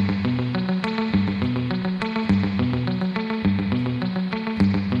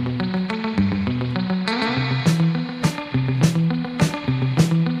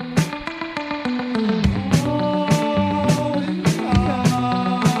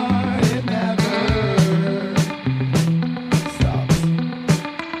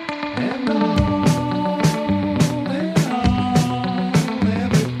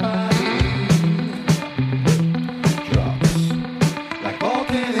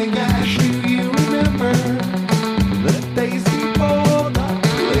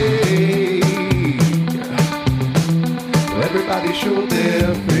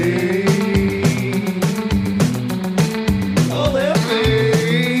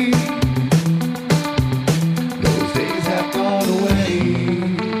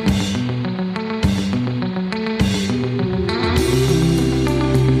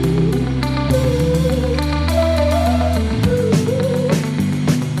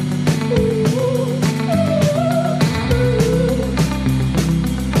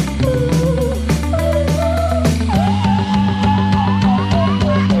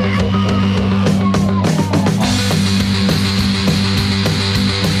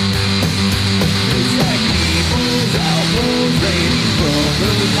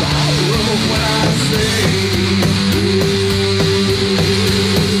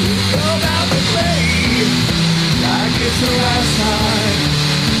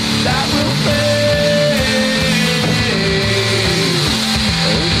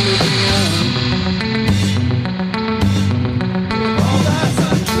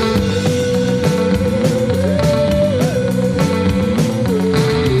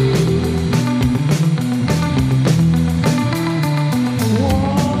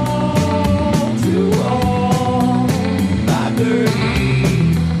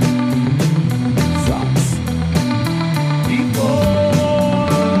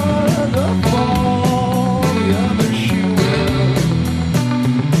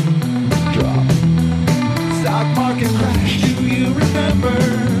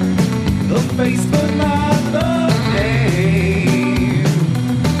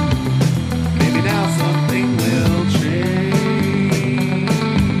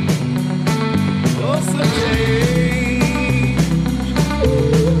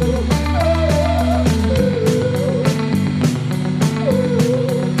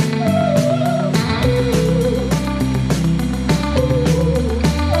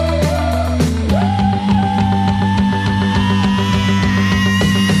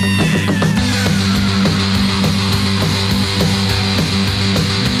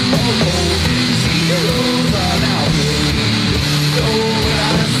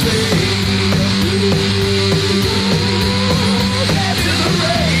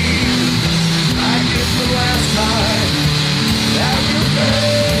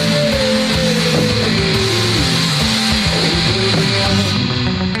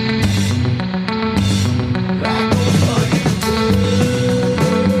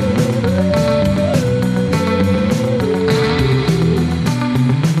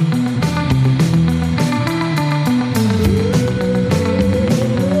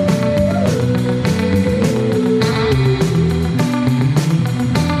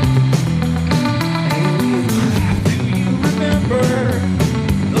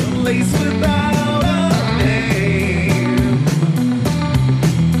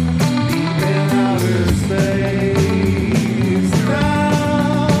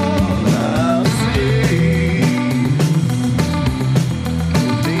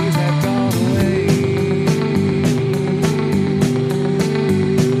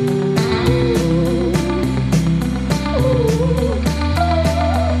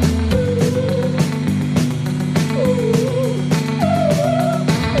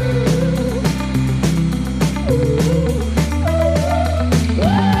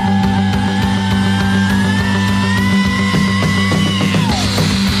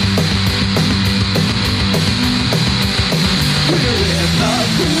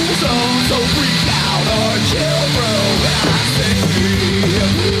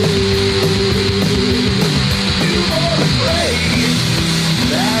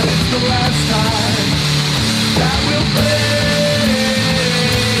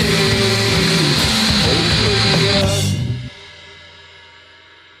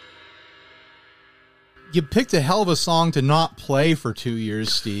 You picked a hell of a song to not play for 2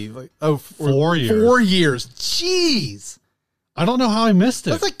 years, Steve. Like, 4 years. 4 years. Jeez. I don't know how I missed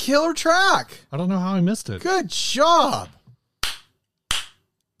it. That's a killer track. I don't know how I missed it. Good job.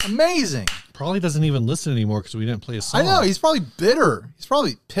 Amazing. Probably doesn't even listen anymore because we didn't play a song. I know. He's probably bitter. He's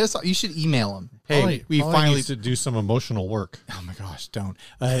probably pissed off. You should email him. Hey, we finally needs to do some emotional work. Oh my gosh, don't.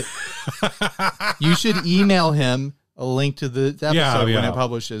 You should email him a link to the episode when it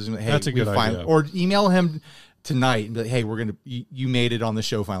publishes. And, hey, that's a good idea. Or email him tonight and be like, hey, you made it on the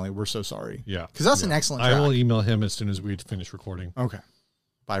show finally. We're so sorry. Yeah. Because that's an excellent track. I will email him as soon as we finish recording. Okay.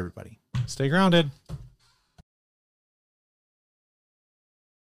 Bye, everybody. Stay grounded.